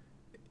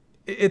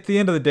 At the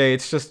end of the day,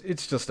 it's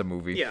just a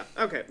movie. Yeah.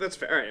 Okay, that's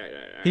fair. All right.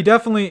 He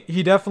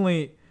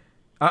definitely.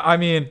 I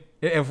mean,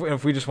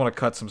 if we just want to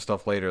cut some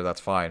stuff later,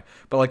 that's fine.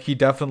 But like, he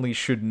definitely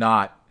should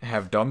not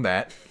have done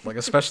that. Like,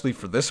 especially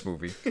for this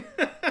movie.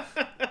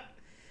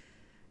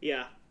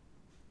 Yeah.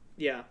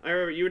 Yeah, I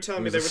remember you were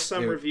telling me there was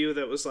some review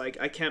that was like,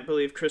 I can't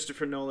believe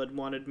Christopher Nolan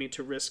wanted me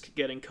to risk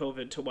getting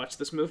COVID to watch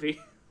this movie.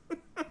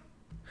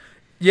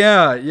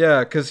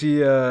 Yeah, because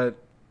he, I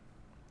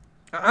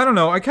don't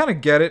know, I kind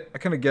of get it.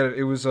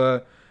 It was,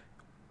 I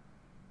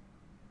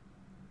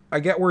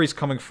get where he's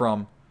coming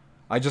from.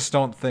 I just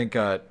don't think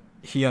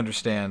he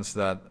understands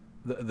that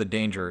the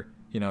danger.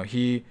 You know,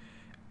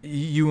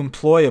 you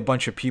employ a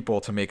bunch of people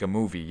to make a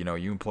movie. You know,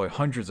 you employ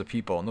hundreds of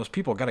people, and those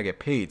people got to get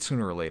paid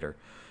sooner or later.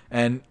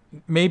 And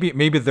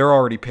maybe they're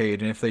already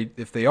paid, and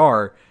if they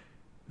are,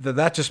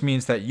 that just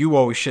means that you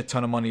owe a shit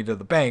ton of money to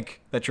the bank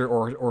that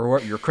or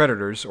your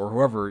creditors or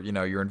whoever, you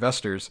know, your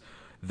investors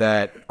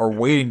that are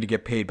waiting to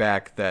get paid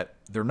back, that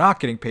they're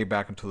not getting paid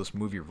back until this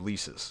movie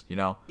releases, you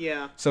know?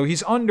 Yeah. So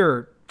he's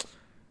under.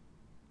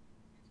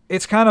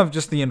 It's kind of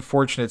just the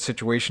unfortunate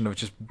situation of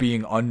just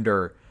being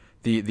under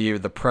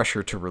the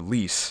pressure to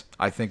release,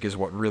 I think, is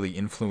what really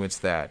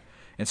influenced that.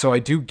 And so I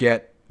do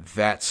get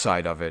that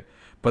side of it,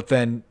 but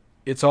then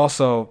it's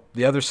also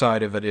the other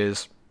side of it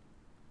is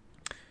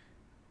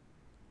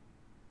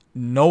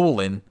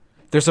Nolan.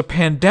 There's a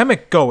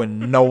pandemic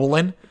going,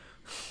 Nolan.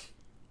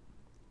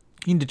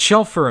 You need to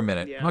chill for a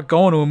minute. Yeah. I'm not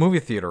going to a movie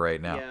theater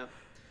right now. Yeah.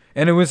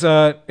 And there was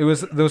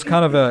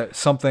kind of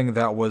something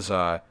that was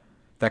that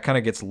kind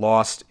of gets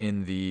lost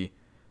in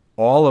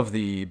all of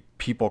the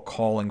people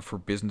calling for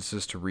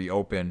businesses to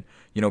reopen.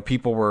 You know,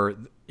 people were,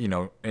 you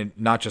know, and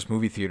not just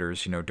movie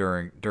theaters, you know,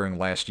 during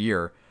last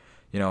year,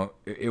 you know,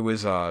 it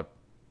was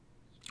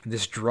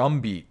this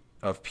drumbeat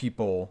of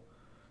people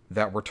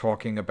that were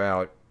talking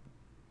about,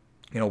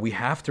 you know, we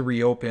have to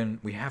reopen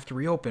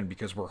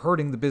because we're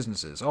hurting the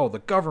businesses. Oh, the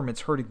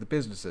government's hurting the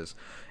businesses.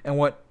 And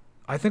what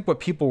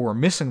people were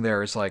missing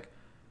there is like,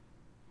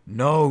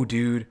 no,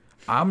 dude,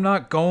 I'm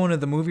not going to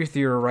the movie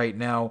theater right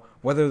now,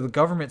 whether the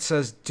government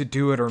says to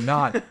do it or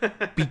not,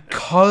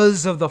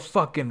 because of the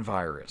fucking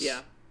virus.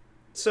 Yeah.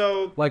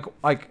 So like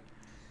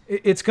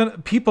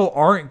people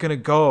aren't gonna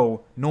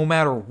go no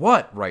matter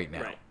what right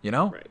now. Right. You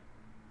know? Right.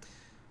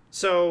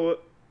 So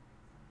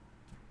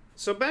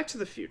Back to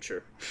the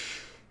Future.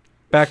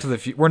 Back to the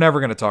Future. We're never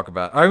going to talk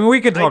about it. I mean, we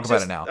can talk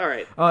about it now. All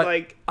right.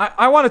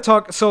 I want to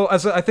talk. So,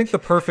 I think the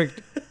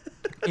perfect.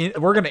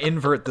 We're going to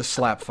invert the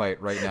slap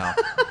fight right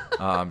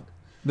now.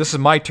 This is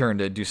my turn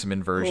to do some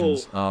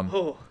inversions.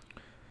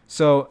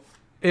 So,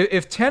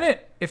 if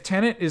Tenet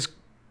is.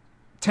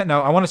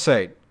 No, I want to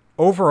say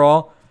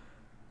overall,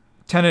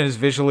 Tenet is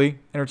visually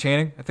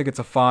entertaining. I think it's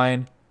a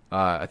fine.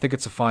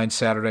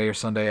 Saturday or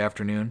Sunday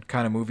afternoon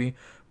kind of movie.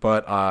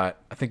 But I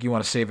think you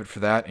want to save it for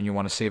that, and you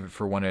want to save it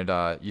for when it's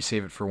on your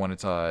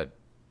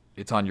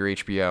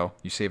HBO.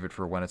 You save it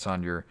for when it's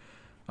on your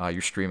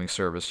streaming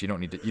service. You don't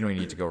need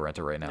to go rent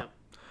it right now. No.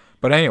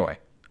 But anyway,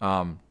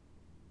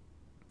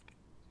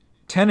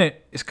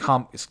 Tenet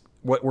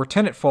where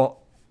Tenet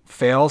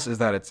fails is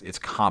that it's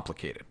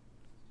complicated.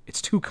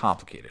 It's too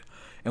complicated,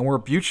 and where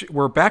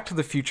Back to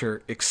the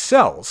Future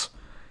excels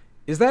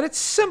is that it's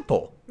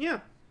simple. Yeah.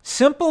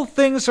 Simple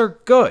things are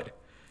good.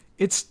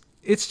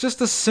 It's just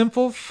a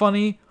simple,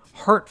 funny,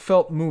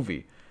 heartfelt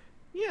movie.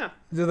 Yeah.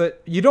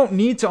 That you don't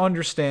need to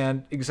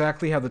understand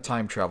exactly how the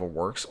time travel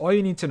works. All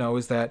you need to know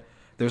is that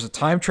there's a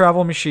time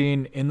travel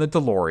machine in the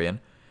DeLorean.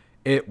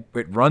 It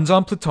runs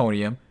on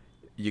plutonium.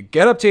 You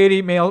get up to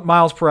 80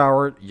 miles per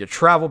hour. You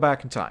travel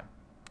back in time.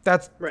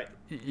 That's right.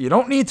 You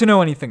don't need to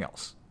know anything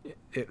else.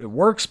 It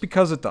works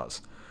because it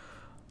does.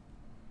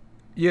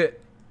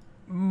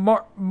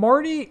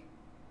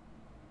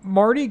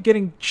 Marty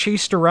getting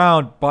chased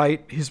around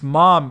by his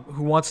mom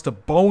who wants to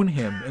bone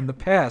him in the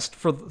past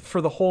for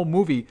the whole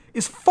movie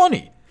is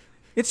funny.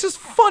 It's just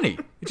funny.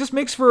 It just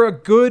makes for a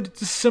good,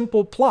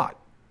 simple plot.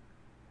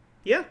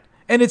 Yeah.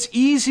 And it's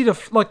easy to,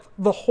 like,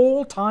 the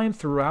whole time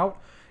throughout,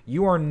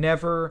 you are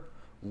never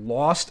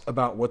lost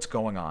about what's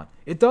going on.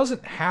 It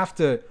doesn't have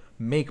to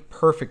make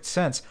perfect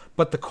sense,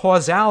 but the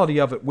causality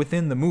of it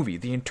within the movie,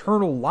 the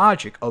internal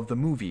logic of the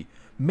movie,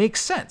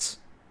 makes sense.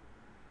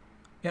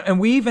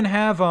 And we even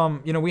have,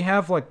 we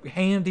have like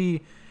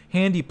handy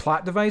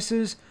plot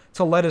devices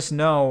to let us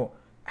know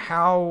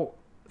how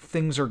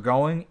things are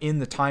going in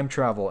the time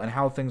travel and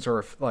how things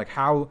are like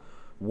how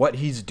what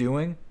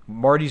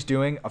Marty's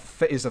doing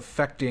is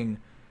affecting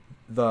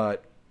the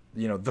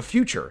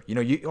future.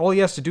 All he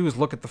has to do is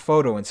look at the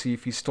photo and see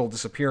if he's still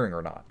disappearing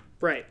or not.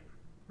 Right.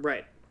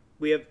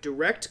 We have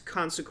direct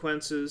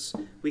consequences.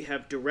 We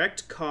have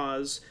direct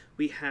cause.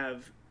 We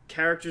have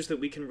characters that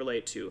we can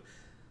relate to.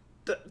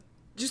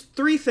 Just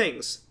three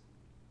things.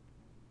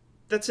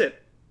 That's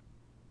it.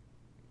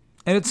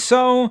 And it's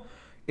so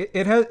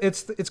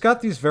it's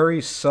got these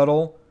very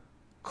subtle,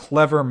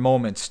 clever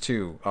moments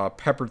too,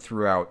 peppered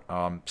throughout.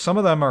 Some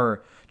of them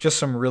are just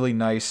some really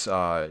nice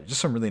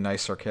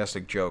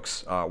sarcastic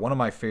jokes. One of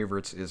my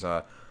favorites is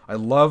I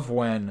love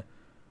when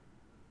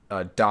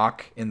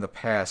Doc in the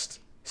past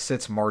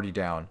sits Marty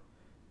down,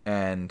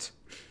 and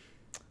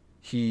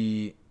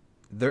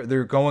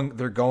they're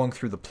going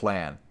through the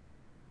plan.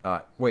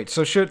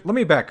 Let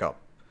me back up.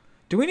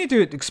 Do we need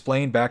to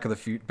explain Back to the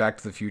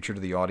Future to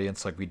the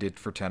audience like we did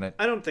for Tenet?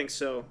 I don't think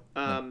so.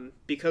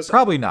 Because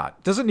probably not.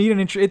 It doesn't need an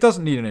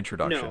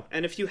introduction. No,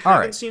 and if you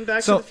haven't seen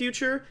Back to the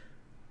Future,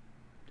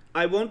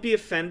 I won't be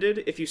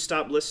offended if you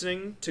stop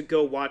listening to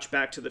go watch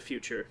Back to the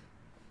Future.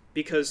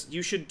 Because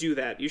you should do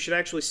that. You should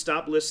actually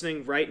stop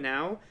listening right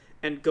now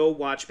and go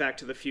watch Back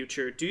to the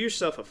Future. Do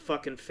yourself a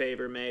fucking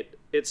favor, mate.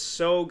 It's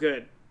so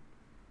good.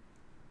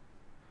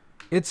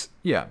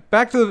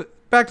 Back to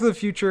the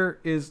Future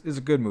is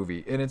a good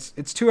movie, and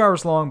it's 2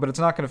 hours long, but it's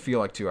not going to feel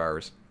like 2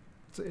 hours.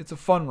 It's a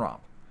fun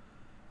romp.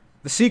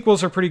 The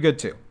sequels are pretty good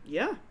too.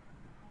 Yeah.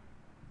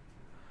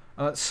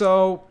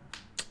 So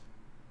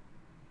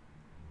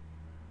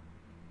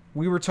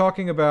we were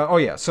talking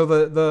about so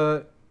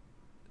the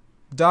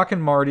Doc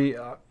and Marty,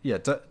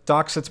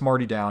 Doc sits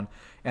Marty down,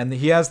 and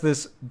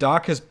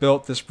Doc has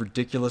built this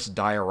ridiculous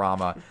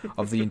diorama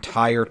of the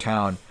entire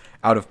town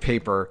out of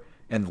paper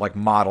and like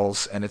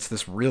models, and it's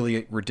this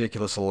really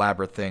ridiculous,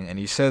 elaborate thing. And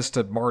he says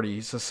to Marty,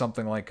 he says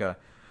something like,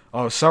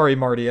 "Oh, sorry,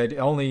 Marty, I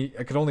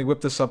could only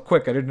whip this up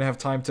quick. I didn't have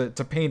time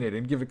to paint it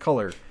and give it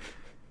color."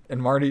 And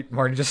Marty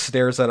just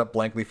stares at it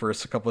blankly for a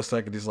couple of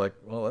seconds. He's like,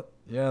 "Well,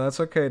 yeah, that's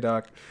okay,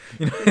 Doc."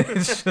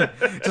 It's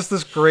just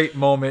this great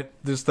moment,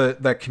 just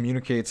that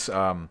communicates.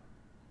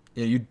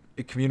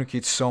 It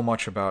communicates so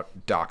much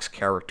about Doc's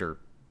character,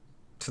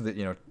 to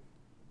the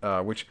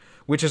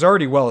which is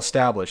already well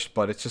established,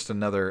 but it's just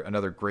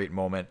another great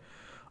moment.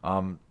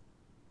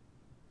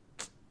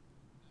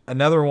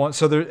 Another one.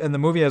 So and the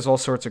movie has all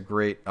sorts of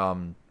great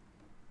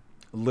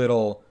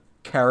little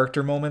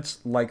character moments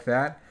like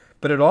that.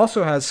 But it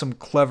also has some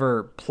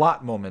clever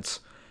plot moments.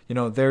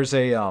 There's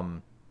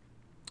a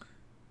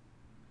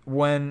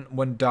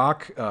when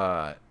Doc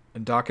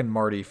and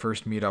Marty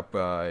first meet up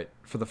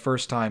for the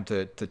first time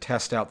to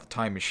test out the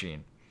time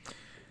machine.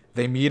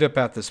 They meet up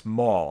at this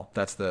mall.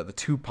 That's the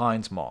Two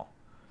Pines Mall,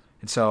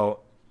 and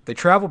so they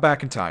travel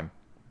back in time.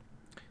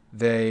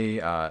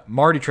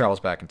 Marty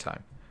travels back in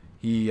time.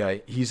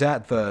 He's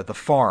at the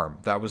farm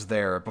that was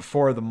there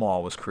before the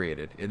mall was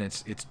created, and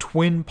it's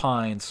Twin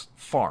Pines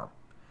Farm.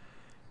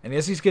 And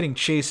as he's getting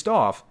chased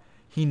off,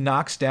 he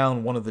knocks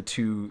down one of the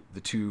two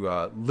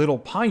little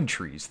pine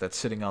trees that's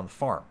sitting on the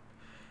farm.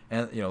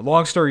 And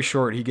long story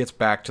short, he gets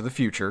back to the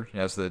future,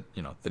 as the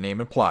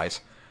name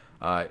implies.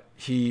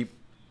 He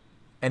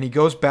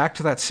goes back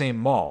to that same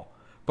mall,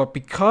 but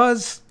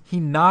because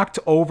he knocked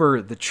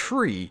over the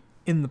tree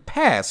in the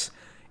past,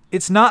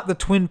 it's not the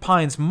Twin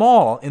Pines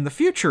Mall in the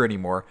future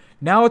anymore.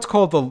 Now it's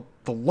called the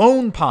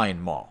Lone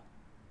Pine Mall.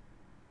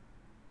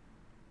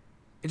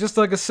 It's just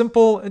a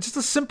simple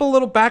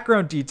little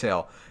background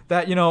detail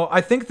that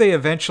I think they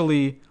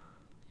eventually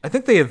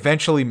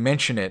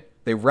mention it.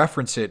 They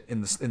reference it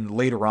in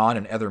later on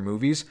in other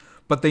movies,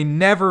 but they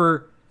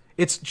never.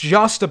 It's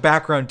just a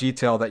background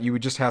detail that you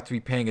would just have to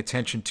be paying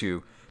attention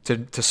to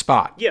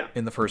spot.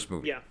 In the first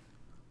movie.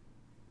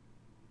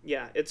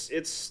 Yeah.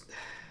 It's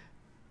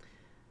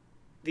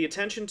the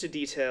attention to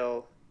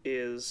detail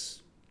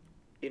is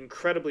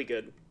incredibly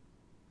good.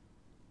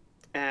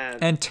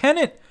 And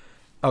Tenet.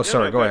 Oh,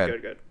 sorry. Go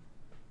ahead. Good.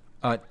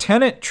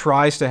 Tenet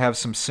tries to have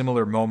some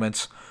similar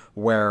moments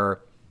where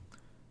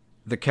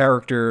the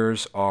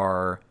characters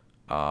are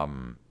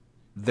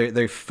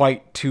they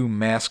fight two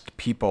masked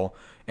people,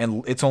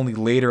 and it's only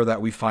later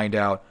that we find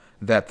out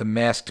that the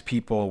masked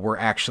people were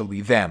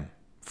actually them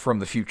from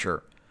the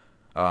future.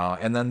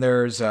 And then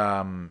there's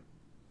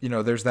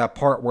there's that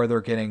part where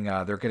they're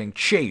getting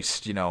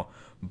chased,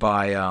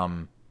 by a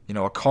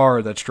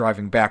car that's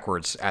driving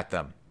backwards at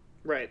them.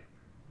 Right.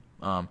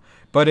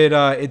 But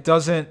it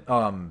doesn't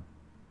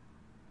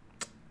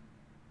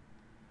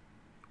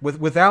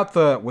without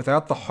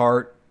the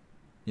heart,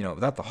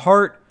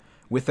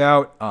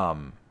 without a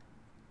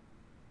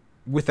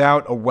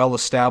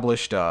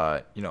well-established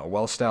plot,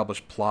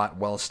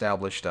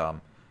 well-established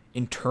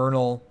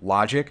internal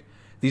logic,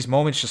 these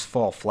moments just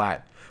fall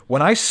flat.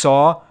 When I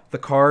saw the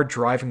car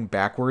driving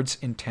backwards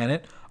in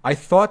Tenet, I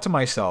thought to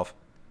myself,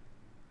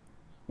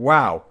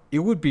 wow, it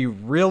would be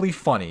really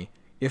funny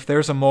if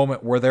there's a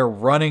moment where they're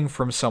running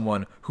from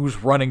someone who's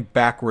running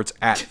backwards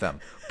at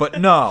them.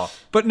 But no,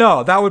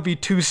 that would be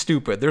too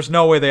stupid. There's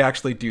no way they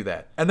actually do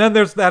that. And then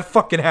that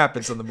fucking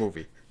happens in the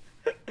movie.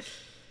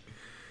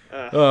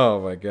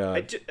 Oh my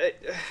god.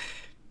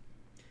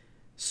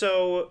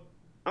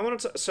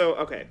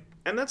 Okay.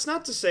 And that's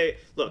not to say,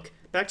 look,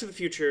 Back to the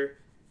Future,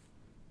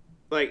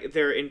 like,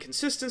 there are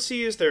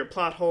inconsistencies, there are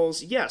plot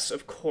holes, yes,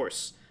 of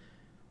course.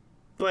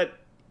 But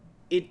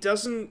it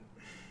doesn't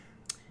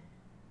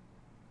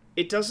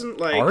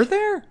like... Are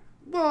there?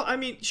 Well, I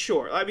mean,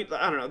 sure. I mean,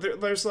 I don't know.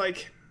 There's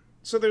like,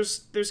 so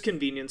there's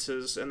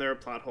conveniences and there are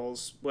plot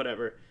holes,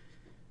 whatever.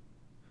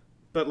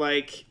 But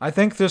like, I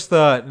think just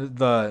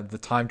the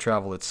time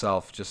travel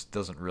itself just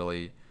doesn't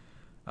really,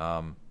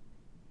 um,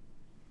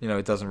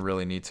 it doesn't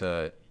really need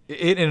to.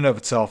 It in and of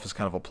itself is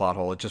kind of a plot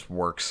hole. It just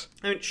works.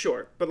 I mean,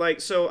 sure, but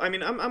like, so I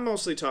mean, I'm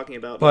mostly talking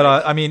about. But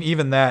like, I mean,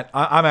 even that,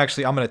 I'm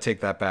going to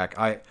take that back.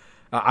 I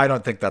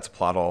don't think that's a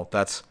plot hole.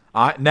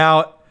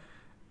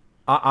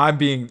 I'm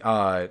being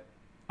I'm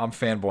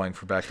fanboying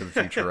for Back to the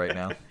Future right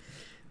now.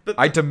 But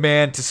I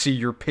demand to see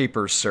your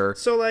papers, sir.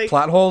 So like,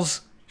 plot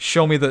holes.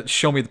 Show me the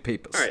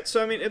papers. All right,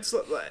 so I mean, it's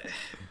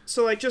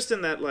so like just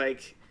in that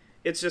like,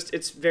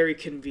 it's very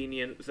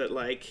convenient that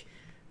like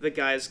the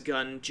guy's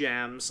gun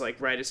jams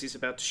like right as he's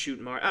about to shoot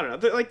Marty. I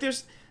don't know. Like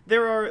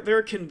there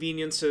are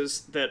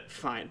conveniences that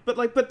fine,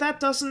 but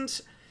that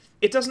doesn't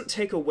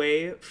take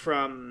away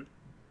from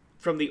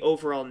the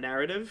overall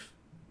narrative.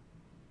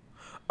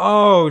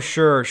 Oh,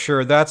 sure.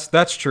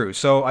 That's true.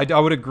 So I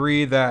would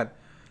agree that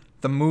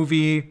the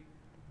movie.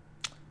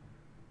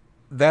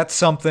 That's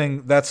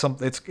something.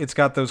 It's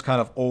got those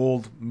kind of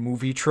old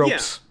movie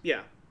tropes.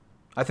 Yeah.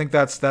 I think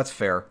that's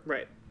fair.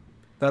 Right.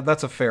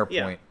 That's a fair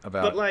point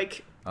about. But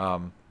like.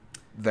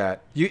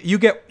 That you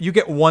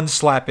get one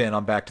slap in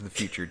on Back to the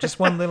Future, just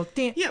one little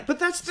dance. Yeah, but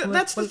that's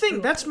the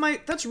thing. That's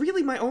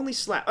really my only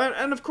slap.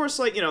 And of course,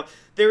 like,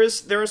 there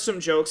are some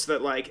jokes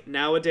that like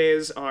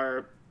nowadays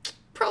are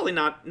probably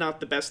not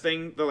the best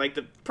thing.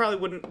 That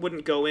probably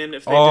wouldn't go in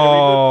if they did a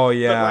reboot. Oh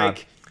yeah.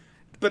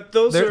 But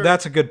those are.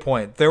 That's a good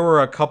point. There were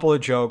a couple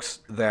of jokes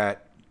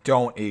that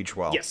don't age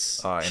well.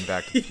 Yes. In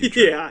Back to the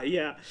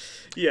Future.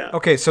 Yeah.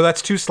 Okay, so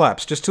that's two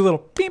slaps, just two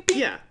little beep beep.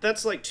 Yeah,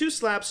 that's like two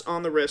slaps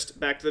on the wrist,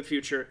 Back to the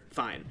Future,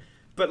 fine.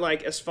 But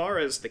like as far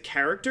as the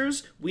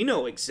characters, we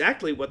know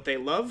exactly what they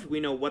love,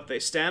 we know what they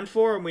stand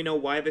for, and we know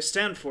why they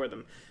stand for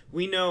them.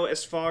 We know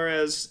as far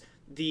as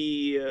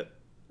the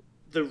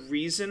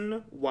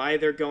reason why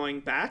they're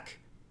going back,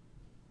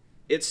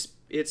 it's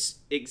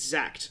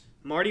exact.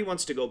 Marty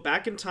wants to go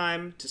back in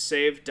time to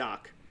save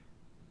Doc.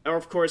 Or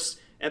of course,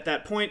 at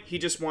that point, he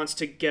just wants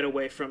to get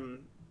away from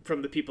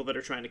the people that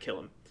are trying to kill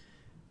him.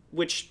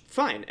 Which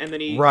fine, and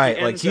then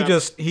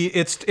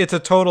it's a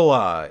total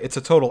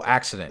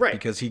accident, right?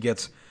 Because he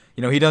gets,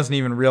 he doesn't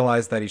even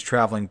realize that he's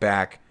traveling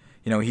back.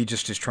 He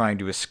just is trying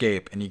to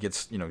escape, and he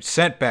gets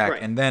sent back,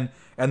 right. and then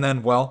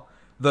well,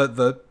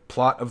 the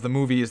plot of the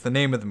movie is the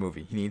name of the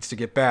movie. He needs to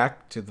get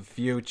back to the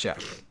future.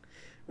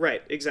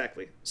 Right,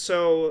 exactly.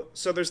 So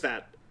there's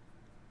that,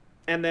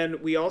 and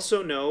then we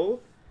also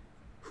know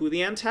who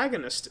the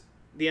antagonists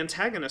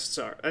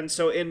are. And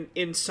so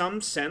in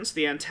some sense,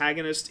 the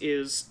antagonist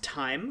is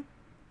time.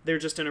 They're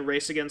just in a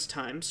race against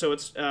time. So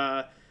it's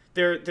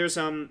there's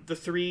the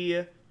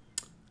three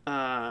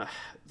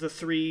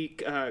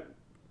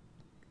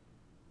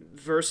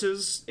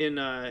verses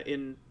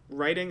in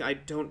writing. I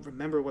don't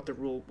remember what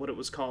it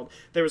was called.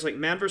 There was like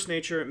man versus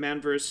nature,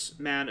 man versus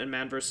man, and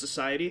man versus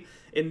society.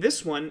 In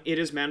this one, it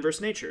is man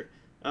versus nature.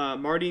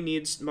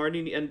 Marty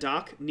and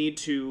Doc need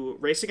to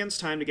race against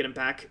time to get him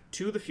back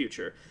to the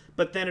future.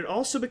 But then it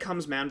also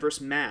becomes man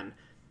versus man.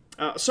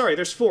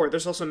 There's four.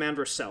 There's also man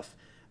versus self.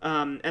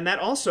 And that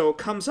also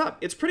comes up.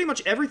 It's pretty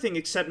much everything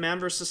except man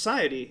versus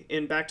society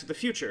in Back to the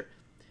Future.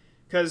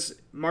 Because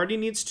Marty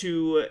needs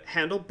to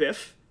handle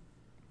Biff,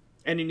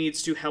 and he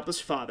needs to help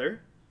his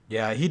father.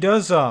 Yeah, he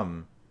does,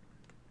 in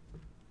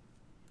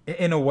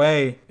a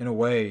way,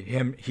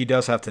 he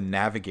does have to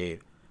navigate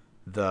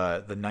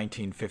the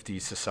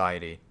 1950s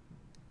society.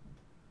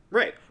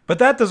 Right. But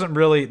that doesn't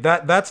really,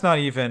 that's not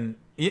even...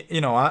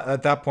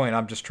 at that point,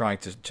 I'm just trying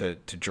to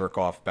jerk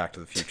off Back to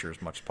the Future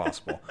as much as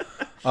possible,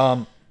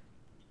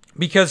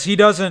 because he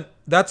doesn't.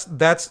 That's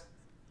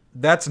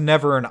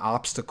never an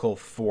obstacle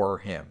for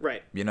him,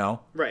 right?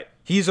 Right.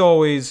 He's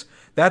always.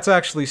 That's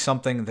actually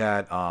something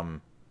that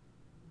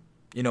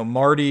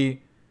Marty's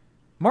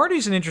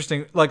an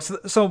interesting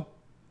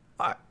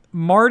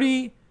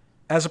Marty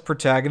as a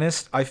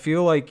protagonist. I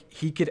feel like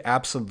he could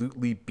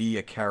absolutely be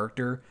a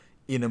character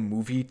in a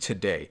movie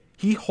today.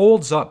 He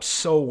holds up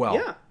so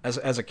well as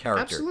a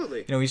character.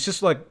 Absolutely. He's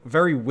just like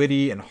very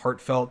witty and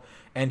heartfelt,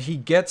 and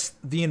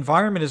the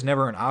environment is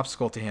never an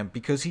obstacle to him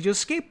because he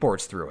just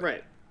skateboards through it.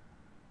 Right.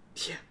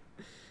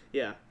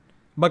 Yeah.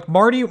 Like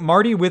Marty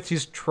with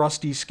his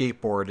trusty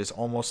skateboard is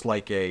almost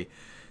like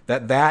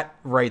that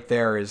right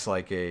there is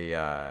like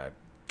it's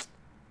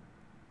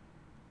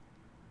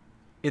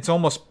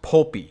almost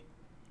pulpy.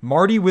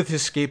 Marty with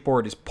his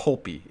skateboard is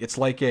pulpy. It's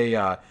like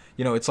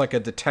it's like a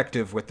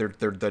detective with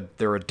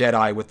they're a dead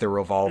eye with their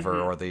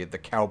revolver, or the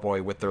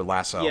cowboy with their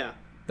lasso. Yeah.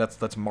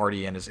 That's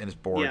Marty and his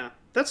board. Yeah.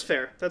 That's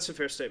fair. That's a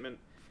fair statement.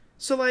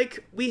 So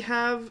like we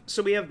have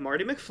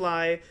Marty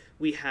McFly,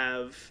 we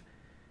have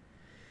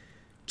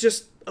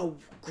just a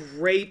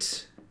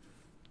great,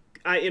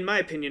 in my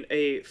opinion,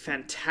 a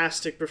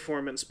fantastic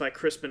performance by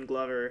Crispin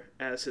Glover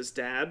as his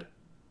dad.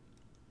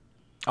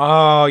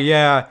 Oh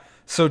yeah.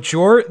 So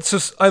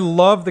I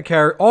love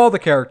all the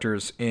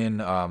characters in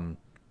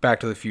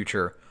Back to the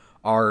Future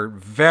are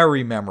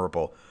very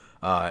memorable.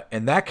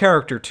 And that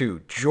character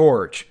too,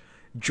 George.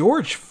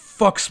 George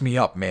fucks me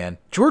up, man.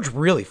 George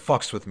really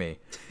fucks with me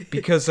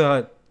because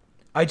I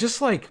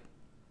just like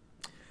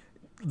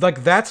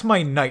that's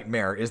my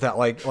nightmare is that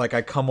like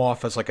I come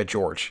off as like a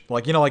George.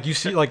 Like, you know, like you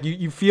see like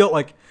you feel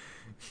like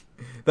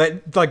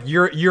that like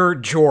you're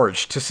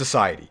George to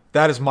society.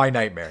 That is my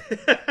nightmare.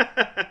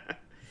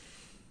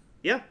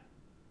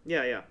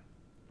 Yeah.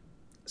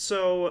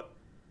 So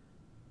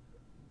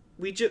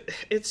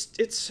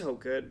it's so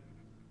good.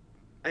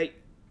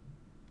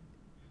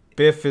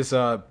 Biff is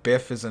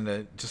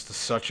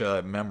such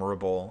a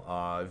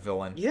memorable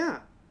villain. Yeah.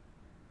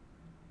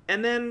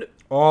 And then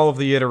all of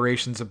the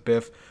iterations of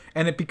Biff,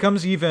 and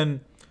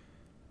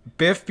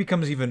Biff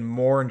becomes even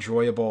more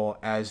enjoyable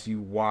as you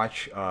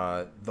watch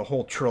the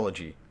whole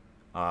trilogy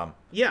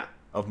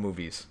of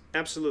movies.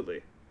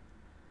 Absolutely.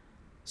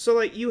 So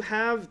like you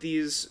have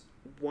these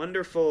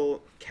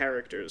wonderful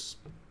characters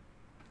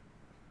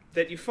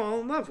that you fall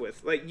in love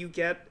with. Like you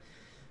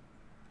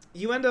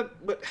end up,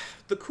 but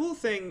the cool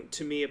thing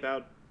to me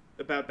about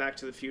Back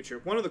to the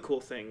Future, one of the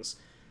cool things,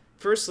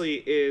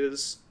 firstly,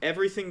 is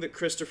everything about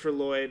Christopher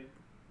Lloyd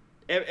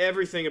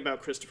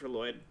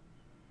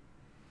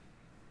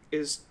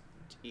is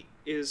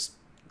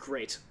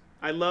great.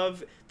 I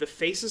love the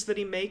faces that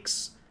he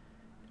makes,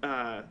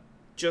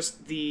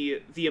 just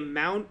the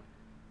amount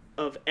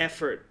of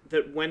effort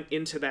that went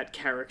into that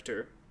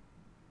character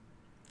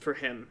for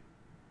him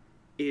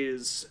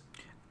is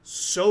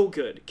so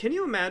good. Can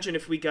you imagine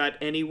if we got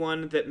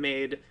anyone that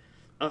made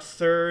a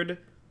third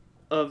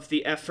of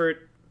the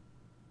effort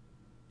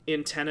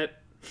in Tenet?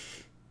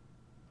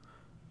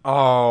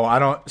 Oh, I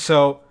don't.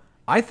 So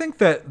I think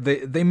that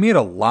they made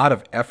a lot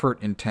of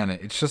effort in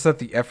Tenet. It's just that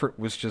the effort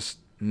was just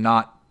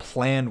not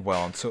planned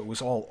well, and so it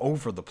was all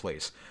over the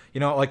place. You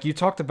know, like you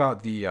talked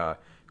about the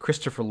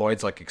Christopher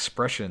Lloyd's like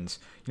expressions.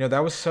 You know,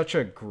 that was such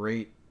a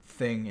great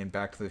thing in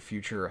Back to the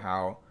Future,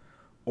 how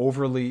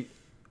overly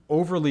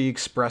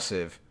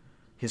expressive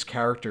his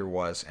character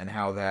was, and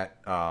how that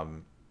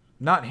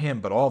not him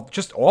but all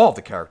of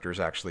the characters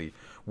actually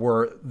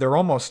were they're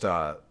almost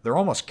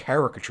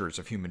caricatures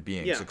of human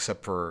beings,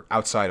 except for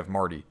outside of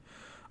Marty.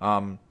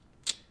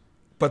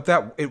 But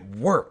that it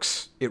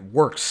works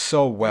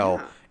so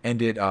well,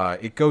 and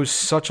it goes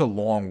such a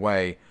long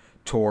way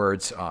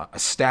towards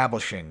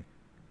establishing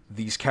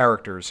these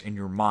characters in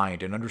your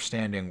mind and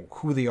understanding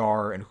who they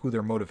are and who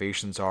their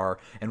motivations are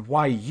and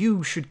why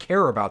you should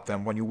care about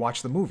them when you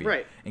watch the movie.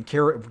 Right. And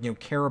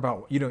care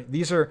about,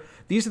 these are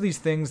these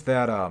things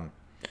that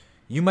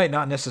you might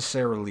not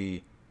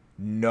necessarily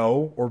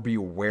know or be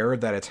aware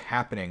that it's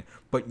happening,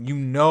 but you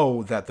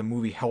know that the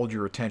movie held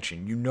your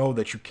attention. You know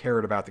that you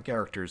cared about the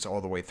characters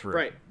all the way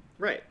through.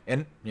 Right.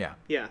 And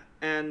yeah,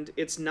 and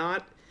it's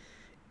not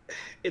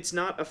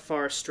a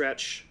far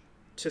stretch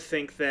to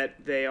think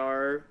that they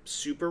are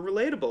super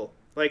relatable.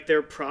 Like,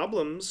 their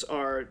problems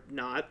are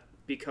not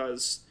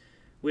because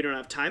we don't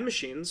have time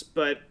machines,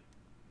 but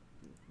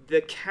the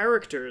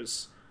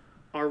characters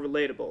are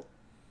relatable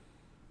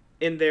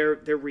in their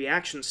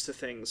reactions to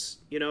things.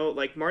 You know,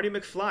 like Marty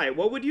McFly,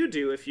 what would you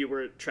do if you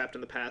were trapped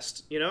in the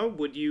past? You know,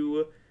 would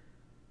you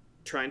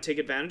try and take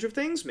advantage of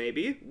things?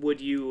 Maybe.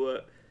 Would you,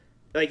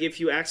 like, if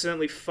you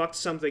accidentally fucked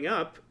something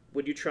up,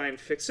 would you try and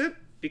fix it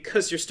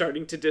because you're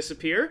starting to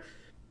disappear?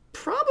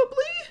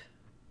 Probably.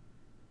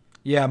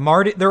 Yeah,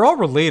 Marty, they're all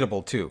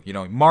relatable too. You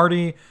know,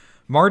 Marty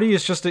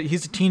is just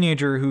he's a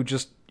teenager who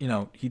just,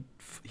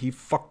 he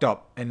fucked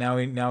up, and now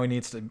he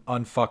needs to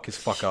unfuck his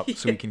fuck up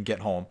so he can get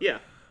home. Yeah.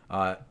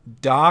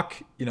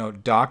 Doc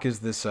is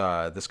this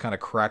kind of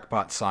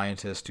crackpot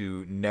scientist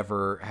who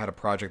never had a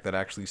project that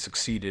actually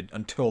succeeded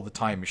until the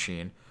time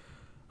machine.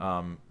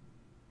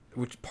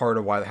 Which part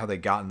of how they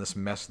got in this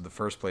mess in the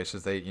first place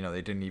is they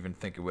didn't even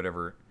think it would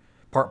ever.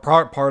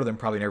 Part of them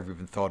probably never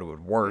even thought it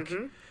would work.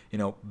 Mm-hmm. You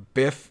know,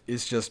 Biff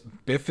is just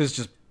Biff.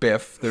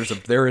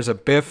 There is a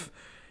Biff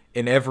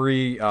in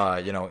every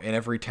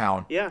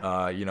town.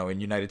 Yeah. In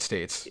United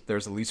States,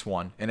 there's at least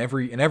one in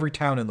every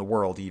town in the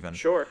world even.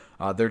 Sure.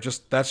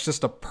 That's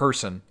just a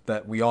person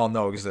that we all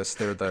know exists.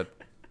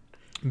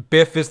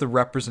 Biff is the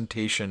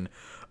representation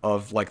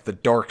of like the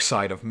dark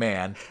side of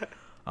man.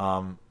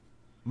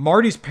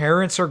 Marty's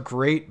parents are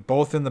great,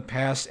 both in the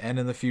past and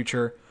in the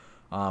future.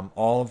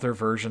 All of their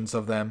versions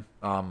of them.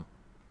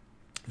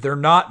 They're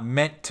not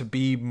meant to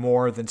be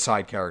more than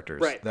side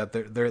characters. Right. That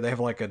they have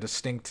like a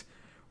distinct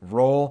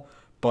role,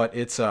 but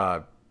it's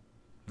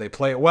they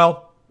play it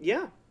well.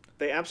 Yeah,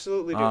 they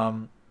absolutely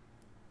do.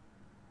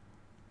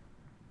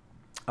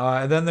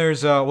 And then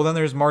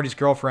there's Marty's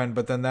girlfriend,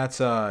 but then that's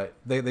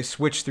they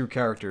switch through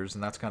characters,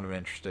 and that's kind of an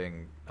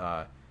interesting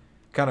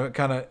kind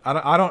of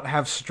I don't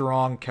have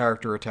strong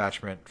character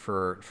attachment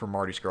for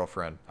Marty's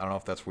girlfriend. I don't know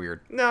if that's weird.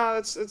 No,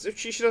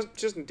 she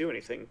doesn't do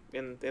anything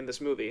in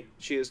this movie.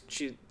 She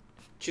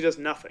does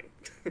nothing.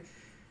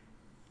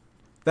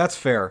 That's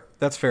fair.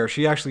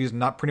 She actually is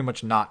pretty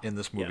much not in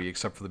this movie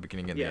except for the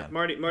beginning and the end.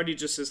 Marty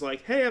just is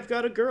like, "Hey, I've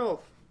got a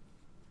girl."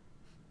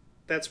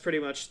 That's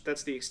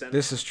the extent.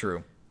 This is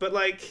true. But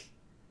like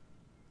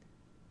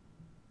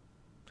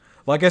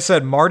Like I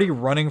said, Marty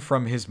running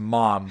from his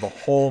mom the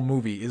whole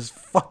movie is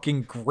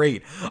fucking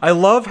great. I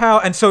love how,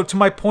 and so to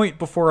my point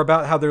before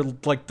about how they're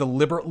like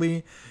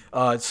deliberately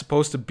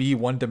supposed to be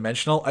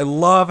one-dimensional, I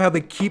love how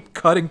they keep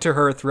cutting to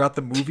her throughout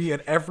the movie,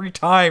 and every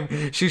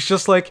time she's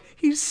just like,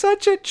 he's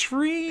such a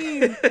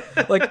dream.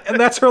 Like, and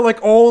that's her like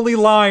only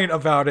line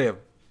about him.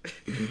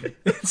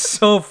 It's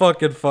so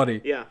fucking funny.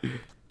 Yeah.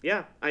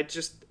 Yeah. I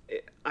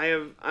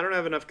don't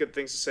have enough good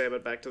things to say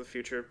about Back to the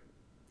Future.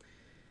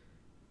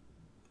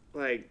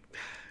 Like,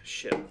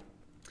 shit.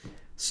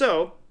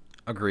 So.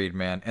 Agreed,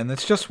 man. And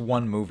it's just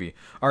one movie.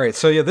 All right,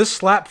 so yeah, this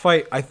slap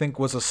fight, I think,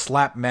 was a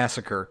slap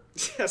massacre.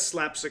 Yeah,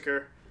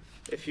 slapsicker,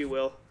 if you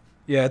will.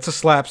 Yeah, it's a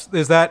slap.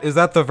 Is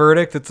that the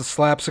verdict? It's a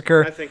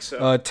slapsicker? I think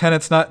so.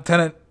 Tenet's not...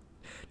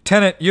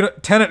 Tenet, he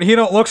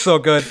don't look so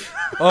good.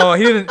 Oh,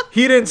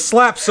 he didn't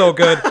slap so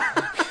good.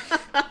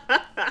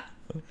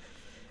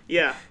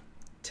 Yeah.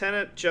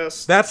 Tenet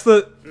just... That's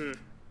the...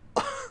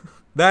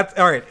 That's...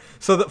 All right,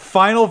 so the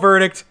final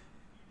verdict...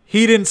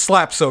 He didn't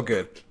slap so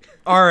good.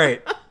 All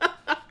right.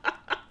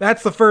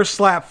 That's the first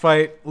slap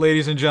fight,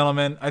 ladies and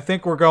gentlemen. I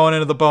think we're going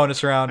into the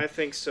bonus round. I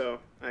think so.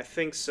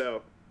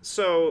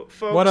 So,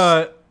 folks... What,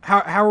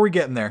 how are we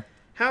getting there?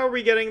 How are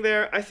we getting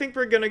there? I think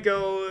we're gonna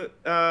go,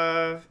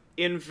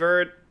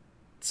 invert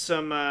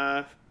some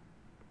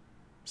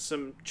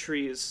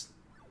trees.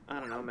 I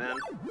don't know, man.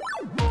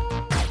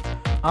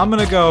 I'm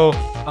gonna go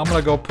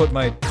put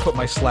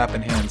my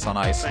slapping hands on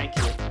ice. Thank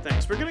you.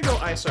 Thanks. We're gonna go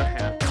ice our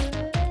hand.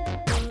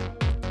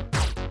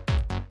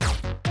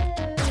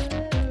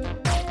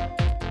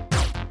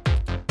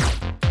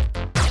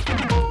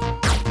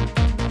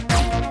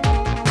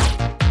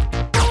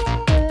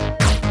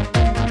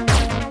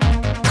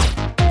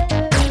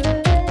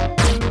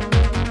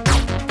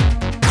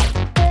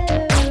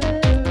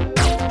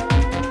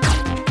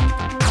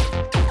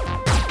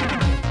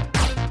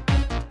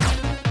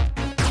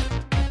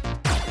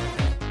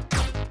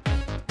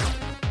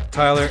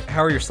 Tyler,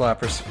 how are your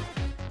slappers?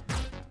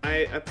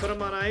 I put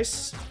them on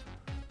ice.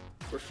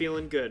 We're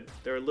feeling good.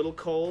 They're a little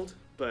cold,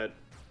 but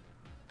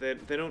they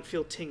don't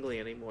feel tingly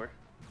anymore.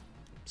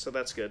 So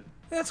that's good.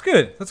 That's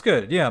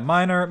good. Yeah,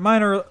 mine are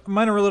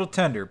a little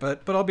tender,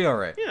 but I'll be all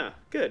right. Yeah,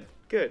 good.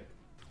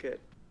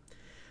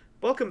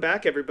 Welcome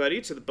back,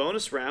 everybody, to the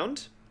bonus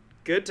round.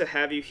 Good to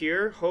have you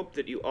here. Hope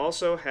that you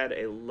also had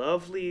a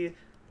lovely,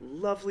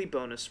 lovely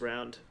bonus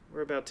round.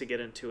 We're about to get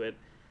into it.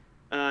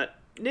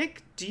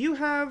 Nick, do you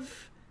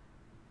have...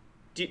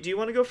 Do you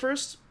want to go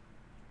first?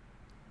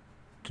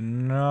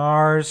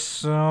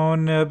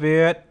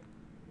 Narsonabit.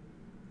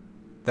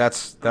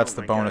 That's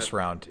the bonus God.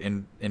 round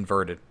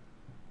inverted.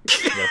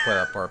 You gotta play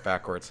that part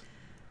backwards.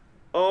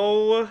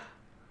 Oh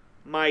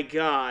my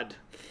God.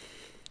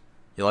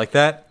 You like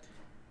that?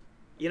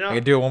 You know, I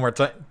can do it one more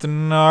time.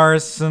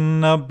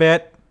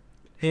 Narsonabit.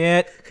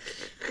 Hit.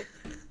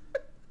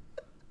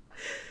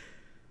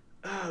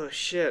 Oh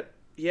shit.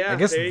 Yeah. I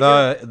guess there you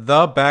go.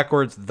 the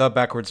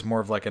backwards more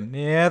of like a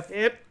if.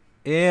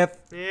 Yep.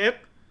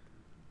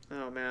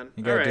 Oh man.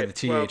 You gotta All do right.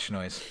 the TH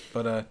noise.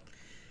 But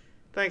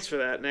Thanks for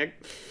that, Nick.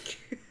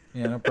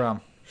 yeah, no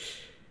problem.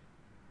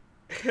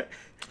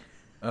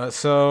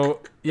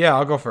 So yeah,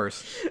 I'll go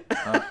first.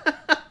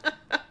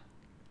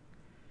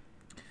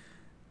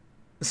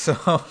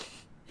 So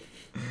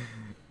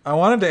I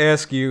wanted to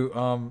ask you,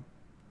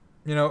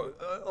 you know,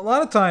 a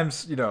lot of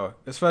times, you know,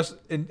 especially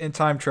in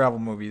time travel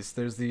movies,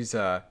 there's these.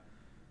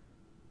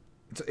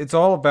 It's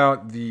all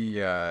about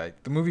the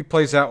movie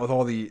plays out with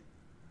all the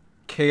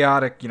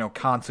chaotic, you know,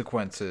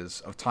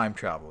 consequences of time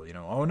travel. You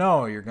know, oh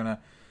no, you're gonna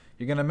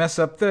mess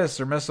up this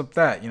or mess up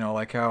that. You know,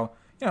 like how,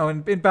 you know,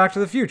 in Back to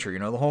the Future, you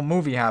know, the whole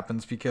movie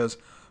happens because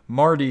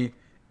Marty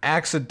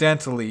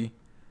accidentally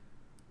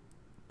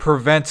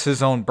prevents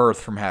his own birth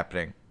from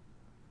happening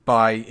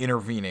by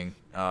intervening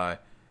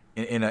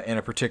in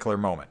a particular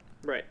moment.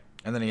 Right.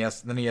 And then he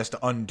has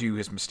to undo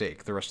his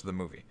mistake the rest of the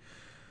movie.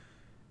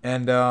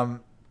 And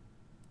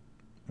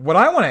what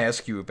I want to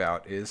ask you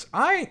about is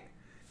I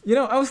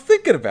was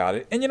thinking about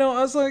it, and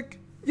I was like,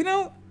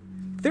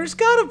 there's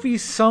got to be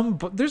some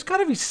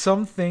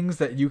things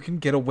that you can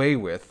get away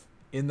with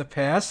in the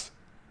past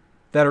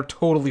that are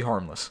totally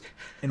harmless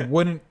and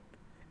wouldn't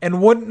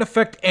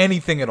affect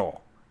anything at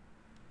all.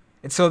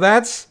 And so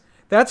that's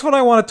what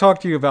I want to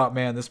talk to you about,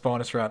 man, this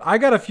bonus round. I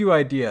got a few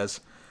ideas,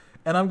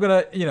 and I'm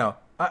going to,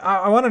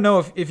 I want to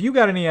know if you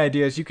got any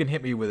ideas, you can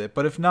hit me with it.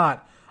 But if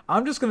not,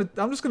 I'm just going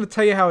to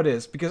tell you how it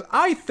is, because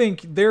I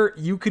think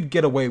you could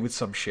get away with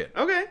some shit.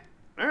 Okay.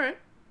 All right.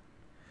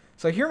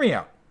 So hear me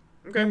out.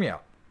 Okay. Hear me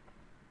out.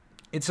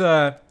 It's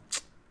well,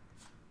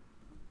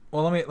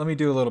 let me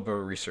do a little bit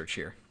of research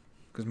here,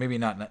 because maybe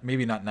not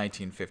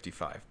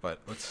 1955, but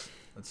let's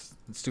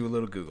do a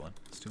little googling.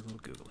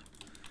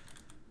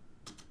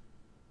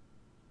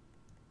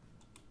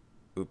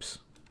 Oops.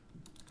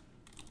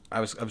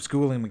 I was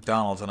googling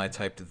McDonald's and I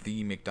typed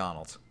the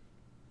McDonald's.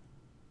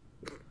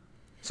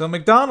 So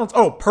McDonald's,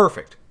 oh,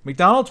 perfect.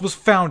 McDonald's was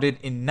founded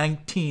in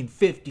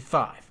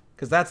 1955,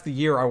 because that's the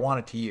year I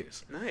wanted to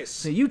use. Nice.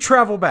 So you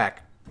travel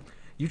back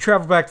to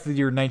the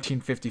year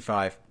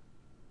 1955.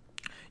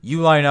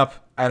 You line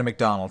up at a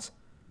McDonald's,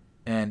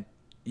 and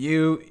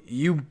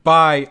you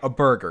buy a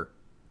burger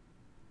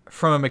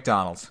from a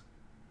McDonald's,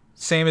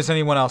 same as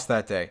anyone else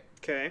that day.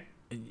 Okay.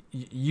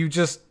 You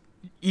just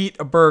eat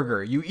a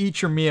burger. You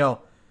eat your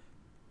meal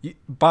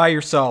by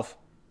yourself,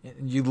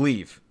 and you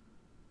leave.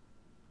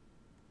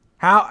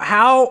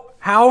 How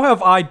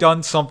have I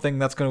done something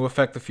that's going to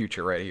affect the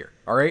future right here?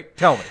 All right,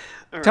 tell me.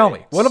 Tell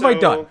me. What have I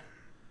done?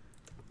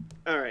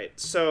 All right.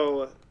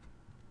 So,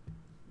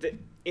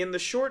 in the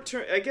short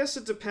term, I guess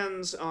it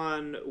depends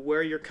on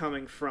where you're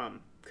coming from.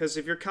 Because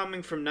if you're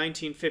coming from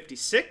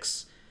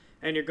 1956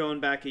 and you're going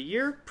back a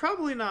year,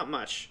 probably not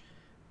much.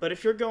 But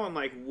if you're going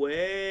like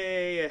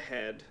way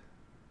ahead,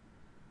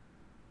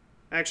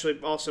 actually,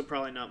 also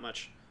probably not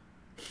much.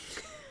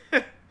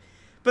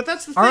 But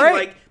that's the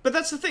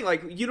thing,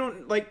 right. You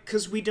don't,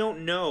 because we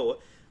don't know,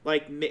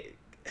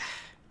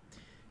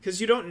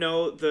 because you don't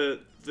know the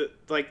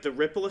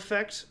ripple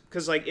effect,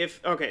 because,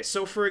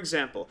 so for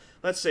example,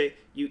 let's say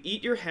you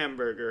eat your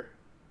hamburger,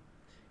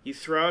 you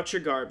throw out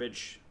your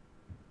garbage,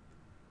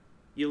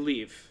 you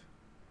leave.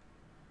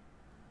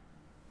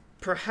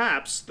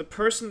 Perhaps the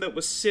person that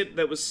was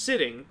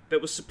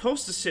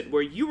supposed to sit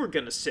where you were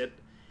going to sit,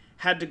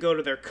 had to go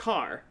to their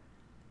car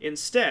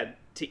instead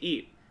to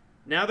eat.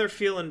 Now they're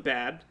feeling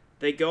bad.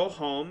 They go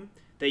home.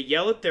 They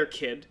yell at their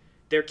kid.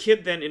 Their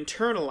kid then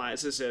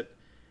internalizes it.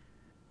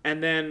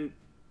 And then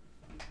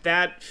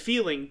that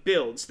feeling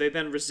builds. They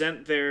then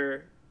resent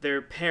their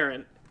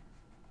parent.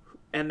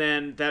 And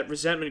then that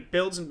resentment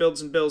builds and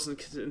builds and builds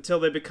until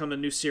they become a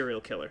new serial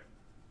killer.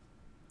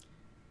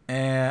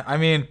 I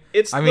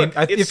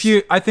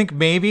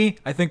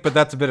think, but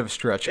that's a bit of a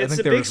stretch. I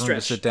think there was room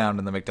to sit down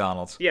in the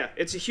McDonald's. Yeah,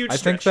 it's a huge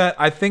stretch.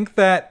 I think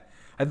I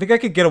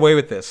could get away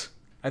with this.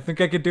 I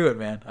think I could do it,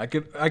 man. I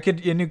could,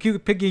 and you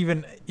could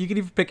even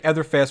pick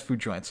other fast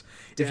food joints.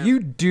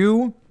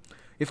 Damn.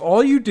 If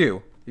all you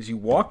do is you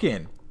walk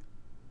in,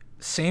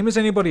 same as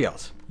anybody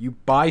else, you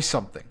buy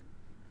something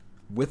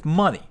with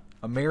money,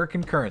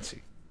 American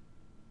currency,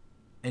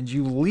 and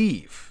you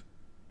leave.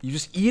 You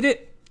just eat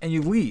it and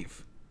you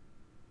leave.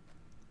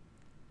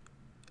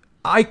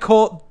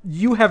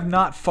 You have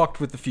not fucked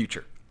with the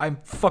future. I'm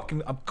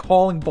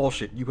calling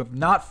bullshit. You have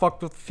not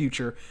fucked with the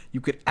future.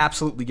 You could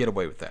absolutely get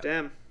away with that.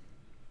 Damn.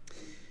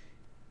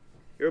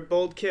 You're a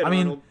bold kid,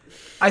 Arnold.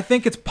 I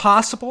think it's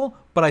possible,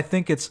 but I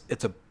think it's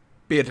a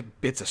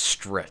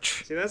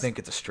stretch. See, I think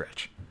it's a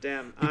stretch.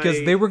 Damn.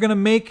 Because they were gonna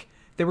make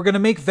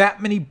that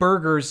many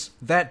burgers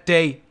that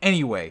day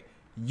anyway.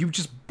 You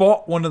just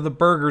bought one of the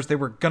burgers they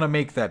were gonna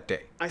make that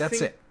day.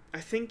 That's it. I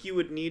think you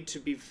would need to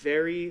be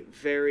very,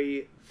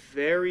 very,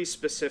 very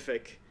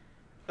specific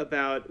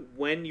about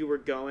when you were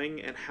going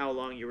and how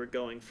long you were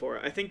going for.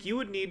 I think you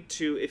would need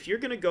to, if you're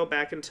going to go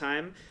back in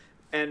time,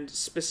 and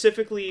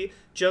specifically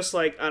just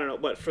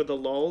for the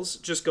lulz,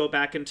 just go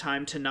back in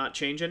time to not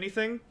change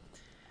anything,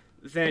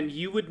 then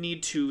you would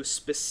need to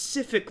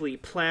specifically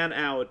plan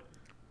out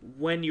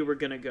when you were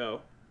going to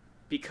go.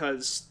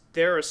 Because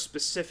there are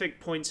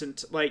specific points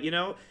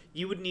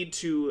you would need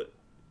to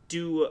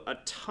do a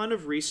ton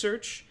of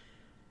research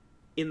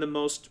in the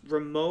most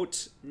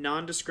remote,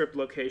 nondescript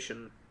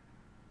location.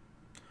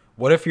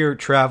 What if you're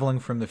traveling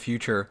from the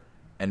future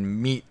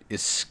and meat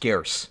is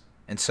scarce,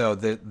 and so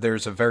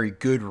there's a very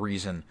good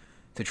reason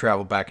to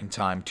travel back in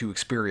time to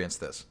experience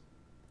this?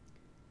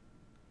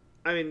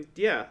 I mean,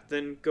 yeah,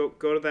 then go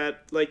to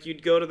that,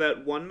 you'd go to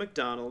that one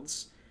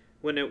McDonald's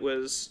when it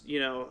was,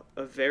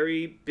 a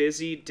very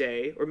busy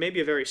day, or maybe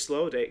a very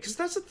slow day, because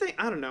that's the thing.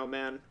 I don't know,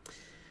 man.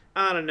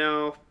 I don't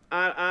know.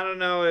 I don't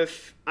know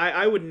if...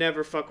 I would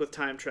never fuck with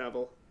time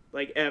travel.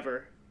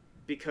 Ever.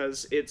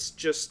 Because it's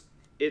just...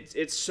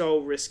 It's so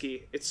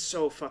risky. It's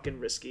so fucking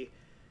risky.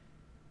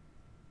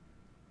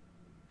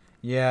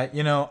 Yeah,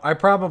 I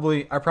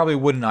probably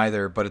wouldn't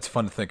either, but it's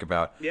fun to think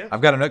about. Yeah. I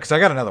got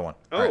another one.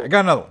 Oh. All right, I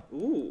got another one.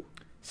 Ooh.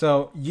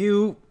 So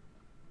you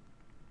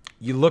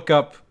look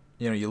up,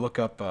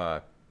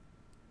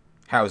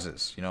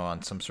 houses,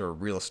 on some sort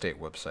of real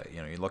estate website.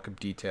 You look up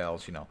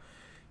details.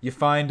 You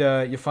find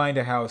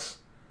a house.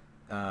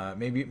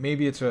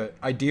 Maybe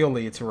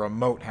ideally it's a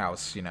remote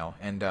house,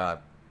 and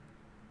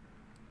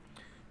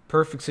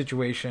perfect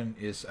situation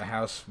is a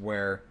house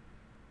where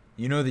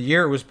the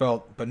year it was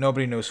built, but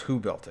nobody knows who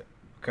built it.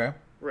 Okay?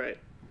 Right.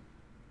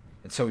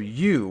 And so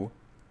you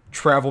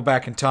travel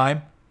back in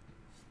time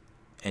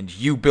and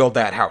you build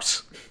that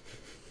house.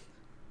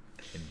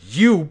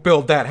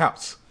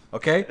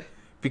 Okay?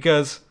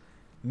 Because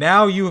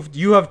now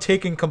you have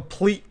taken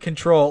complete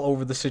control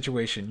over the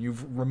situation.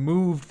 You've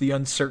removed the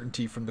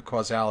uncertainty from the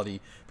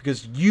causality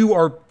because you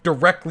are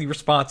directly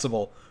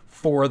responsible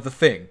for the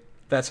thing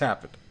that's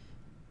happened.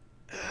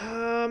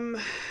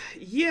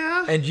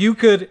 Yeah. And you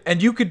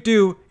could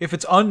do, if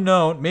it's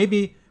unknown,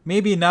 maybe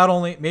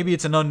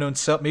it's an unknown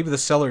maybe the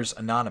seller's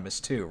anonymous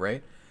too,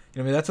 right?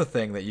 That's a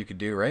thing that you could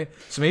do, right?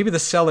 So maybe the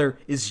seller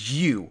is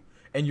you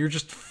and you're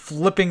just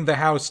flipping the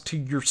house to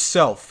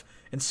yourself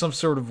in some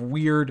sort of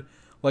weird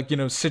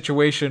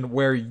situation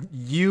where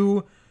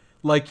you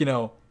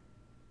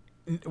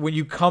when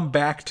you come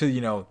back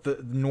to,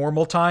 the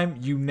normal time,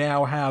 you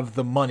now have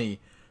the money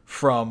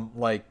from,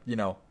 like,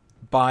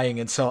 buying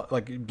and sell,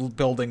 like,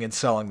 building and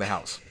selling the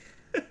house.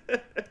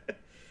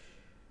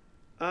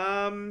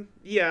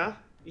 Yeah.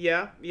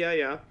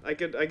 I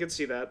could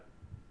see that.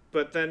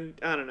 But then,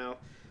 I don't know.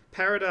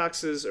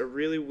 Paradoxes are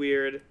really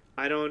weird.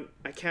 I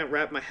can't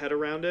wrap my head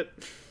around it.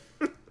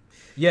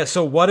 Yeah,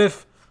 so what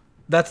if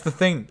that's the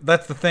thing.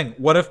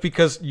 What if,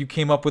 because you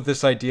came up with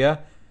this idea,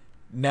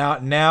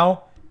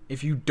 now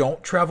if you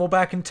don't travel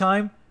back in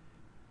time,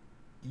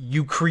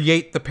 you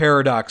create the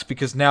paradox,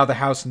 because now the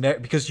house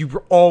because you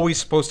were always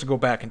supposed to go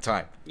back in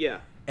time. Yeah.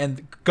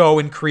 And go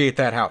and create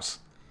that house.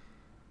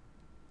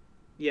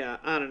 Yeah,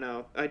 I don't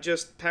know.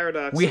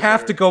 Paradoxes. We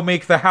have to go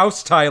make the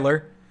house,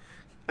 Tyler.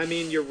 I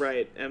mean, you're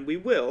right, and we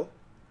will.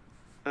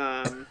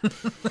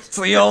 It's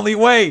the only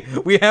way.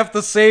 We have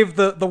to save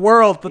the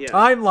world, the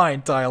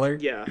timeline, Tyler.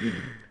 Yeah,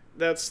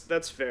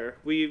 that's fair.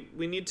 We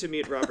need to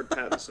meet Robert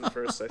Pattinson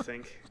first, I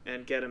think,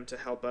 and get him to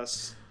help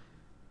us,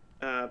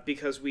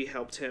 because we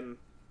helped him,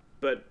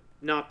 but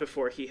not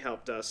before he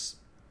helped us.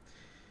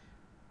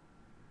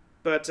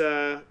 But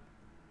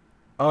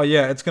oh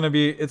yeah, it's gonna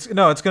be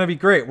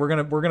great. We're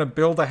gonna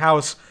build a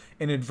house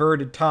in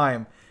inverted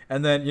time.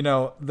 And then,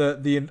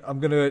 I'm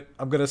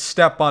gonna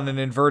step on an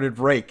inverted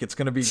rake. It's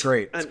gonna be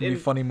great. It's gonna be a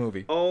funny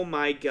movie. Oh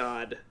my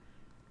god,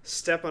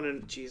 step on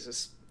an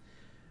Jesus.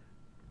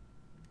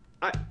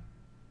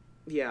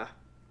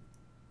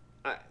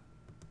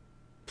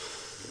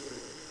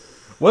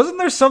 Wasn't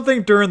there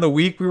something during the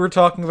week we were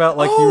talking about,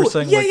 like you were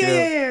saying?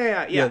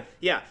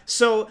 Yeah.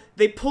 So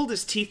they pulled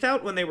his teeth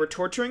out when they were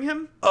torturing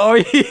him. Oh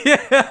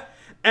yeah.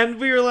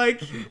 And we were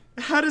like,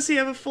 how does he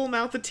have a full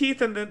mouth of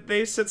teeth? And then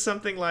they said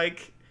something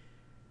like,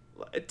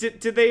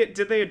 Did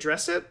they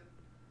address it?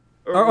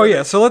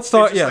 So let's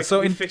talk. Yeah, like,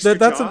 so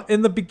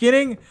in the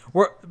beginning.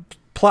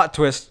 Plot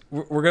twist.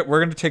 We're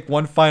gonna take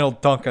one final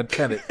dunk on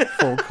Tenet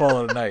before we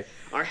call it a night.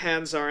 Our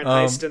hands aren't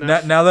iced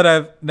enough. Now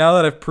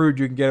that I've proved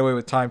you can get away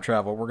with time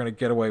travel, we're gonna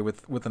get away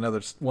with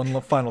another one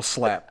final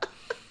slap.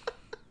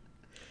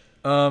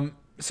 So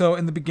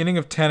in the beginning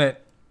of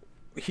Tenet,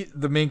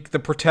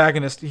 the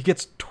protagonist, he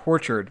gets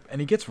tortured, and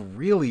he gets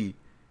really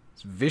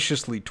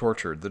viciously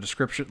tortured. The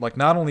description, like,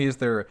 not only is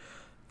there.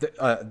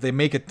 They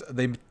make it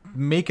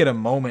a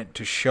moment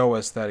to show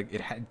us that it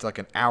had like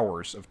an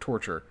hours of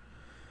torture,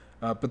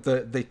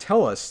 but they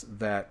tell us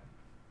that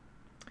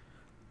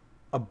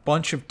a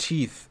bunch of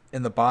teeth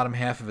in the bottom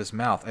half of his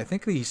mouth. I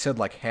think that he said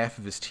like half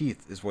of his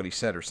teeth is what he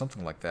said, or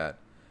something like that.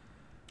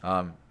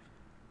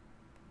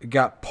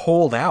 Got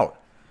pulled out,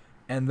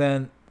 and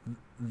then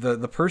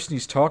the person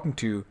he's talking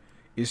to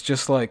is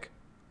just like,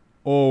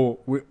 "Oh,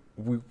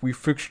 we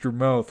fixed your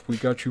mouth. We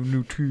got you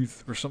new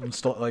teeth," or something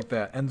like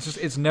that. And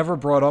it's never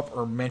brought up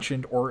or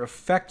mentioned or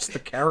affects the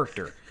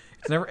character.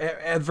 It's never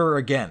ever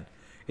again.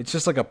 It's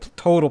just like a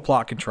total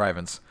plot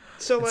contrivance.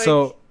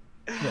 Yeah.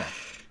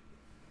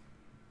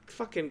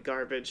 Fucking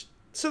garbage.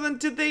 So then,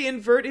 did they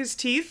invert his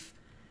teeth?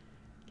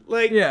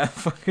 Like, yeah,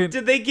 fucking.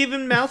 Did they give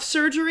him mouth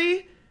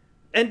surgery?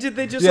 And did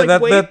they just wait?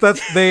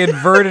 They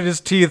inverted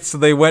his teeth, so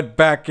they went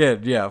back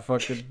in. Yeah,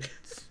 fucking.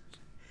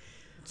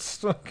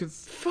 Fuck.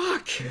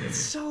 It's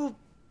so.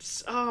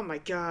 Oh my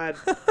god.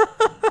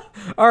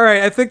 All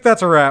right, I think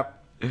that's a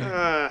wrap.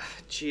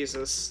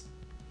 Jesus.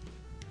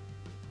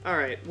 All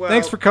right. Well.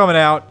 Thanks for coming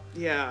out.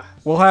 Yeah.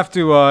 We'll have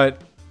to. I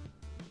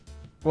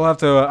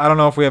don't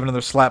know if we have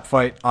another slap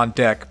fight on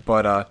deck,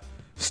 but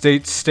stay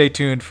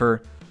tuned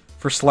for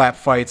slap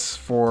fights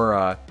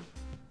for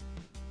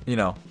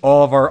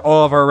all of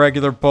our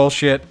regular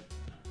bullshit.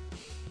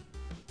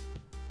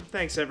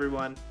 Thanks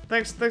everyone.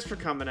 Thanks for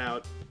coming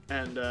out,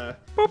 and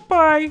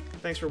bye-bye.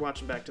 Thanks for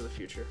watching Back to the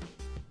Future.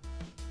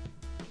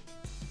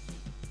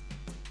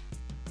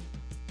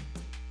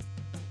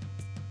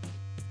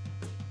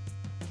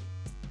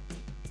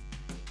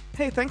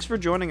 Hey, thanks for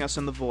joining us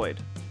in The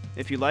Void.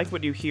 If you like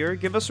what you hear,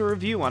 give us a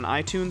review on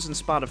iTunes and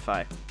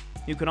Spotify.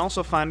 You can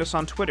also find us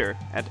on Twitter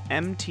at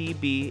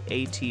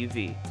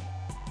MTBATV.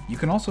 You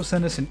can also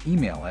send us an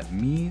email at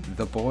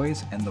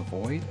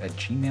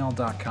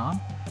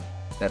metheboysandthevoid@gmail.com.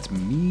 That's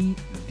me,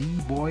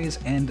 the boys,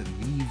 and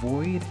the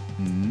void.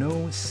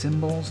 No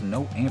symbols,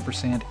 no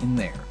ampersand in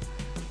there.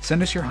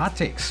 Send us your hot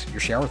takes,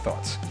 your shower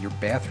thoughts, your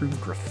bathroom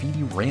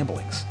graffiti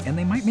ramblings, and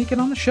they might make it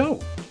on the show.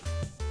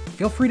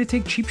 Feel free to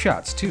take cheap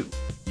shots, too.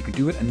 You can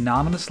do it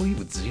anonymously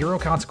with zero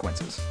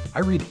consequences. I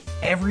read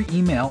every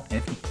email, and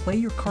if you play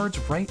your cards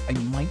right, I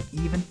might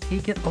even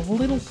take it a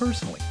little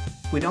personally.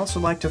 We'd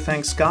also like to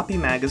thank Scoppy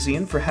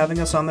Magazine for having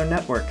us on their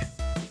network.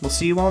 We'll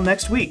see you all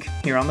next week,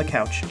 here on the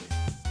couch.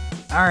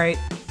 Alright,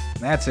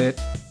 that's it.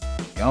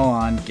 Go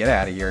on, get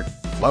out of here.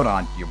 Float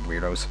on, you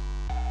weirdos.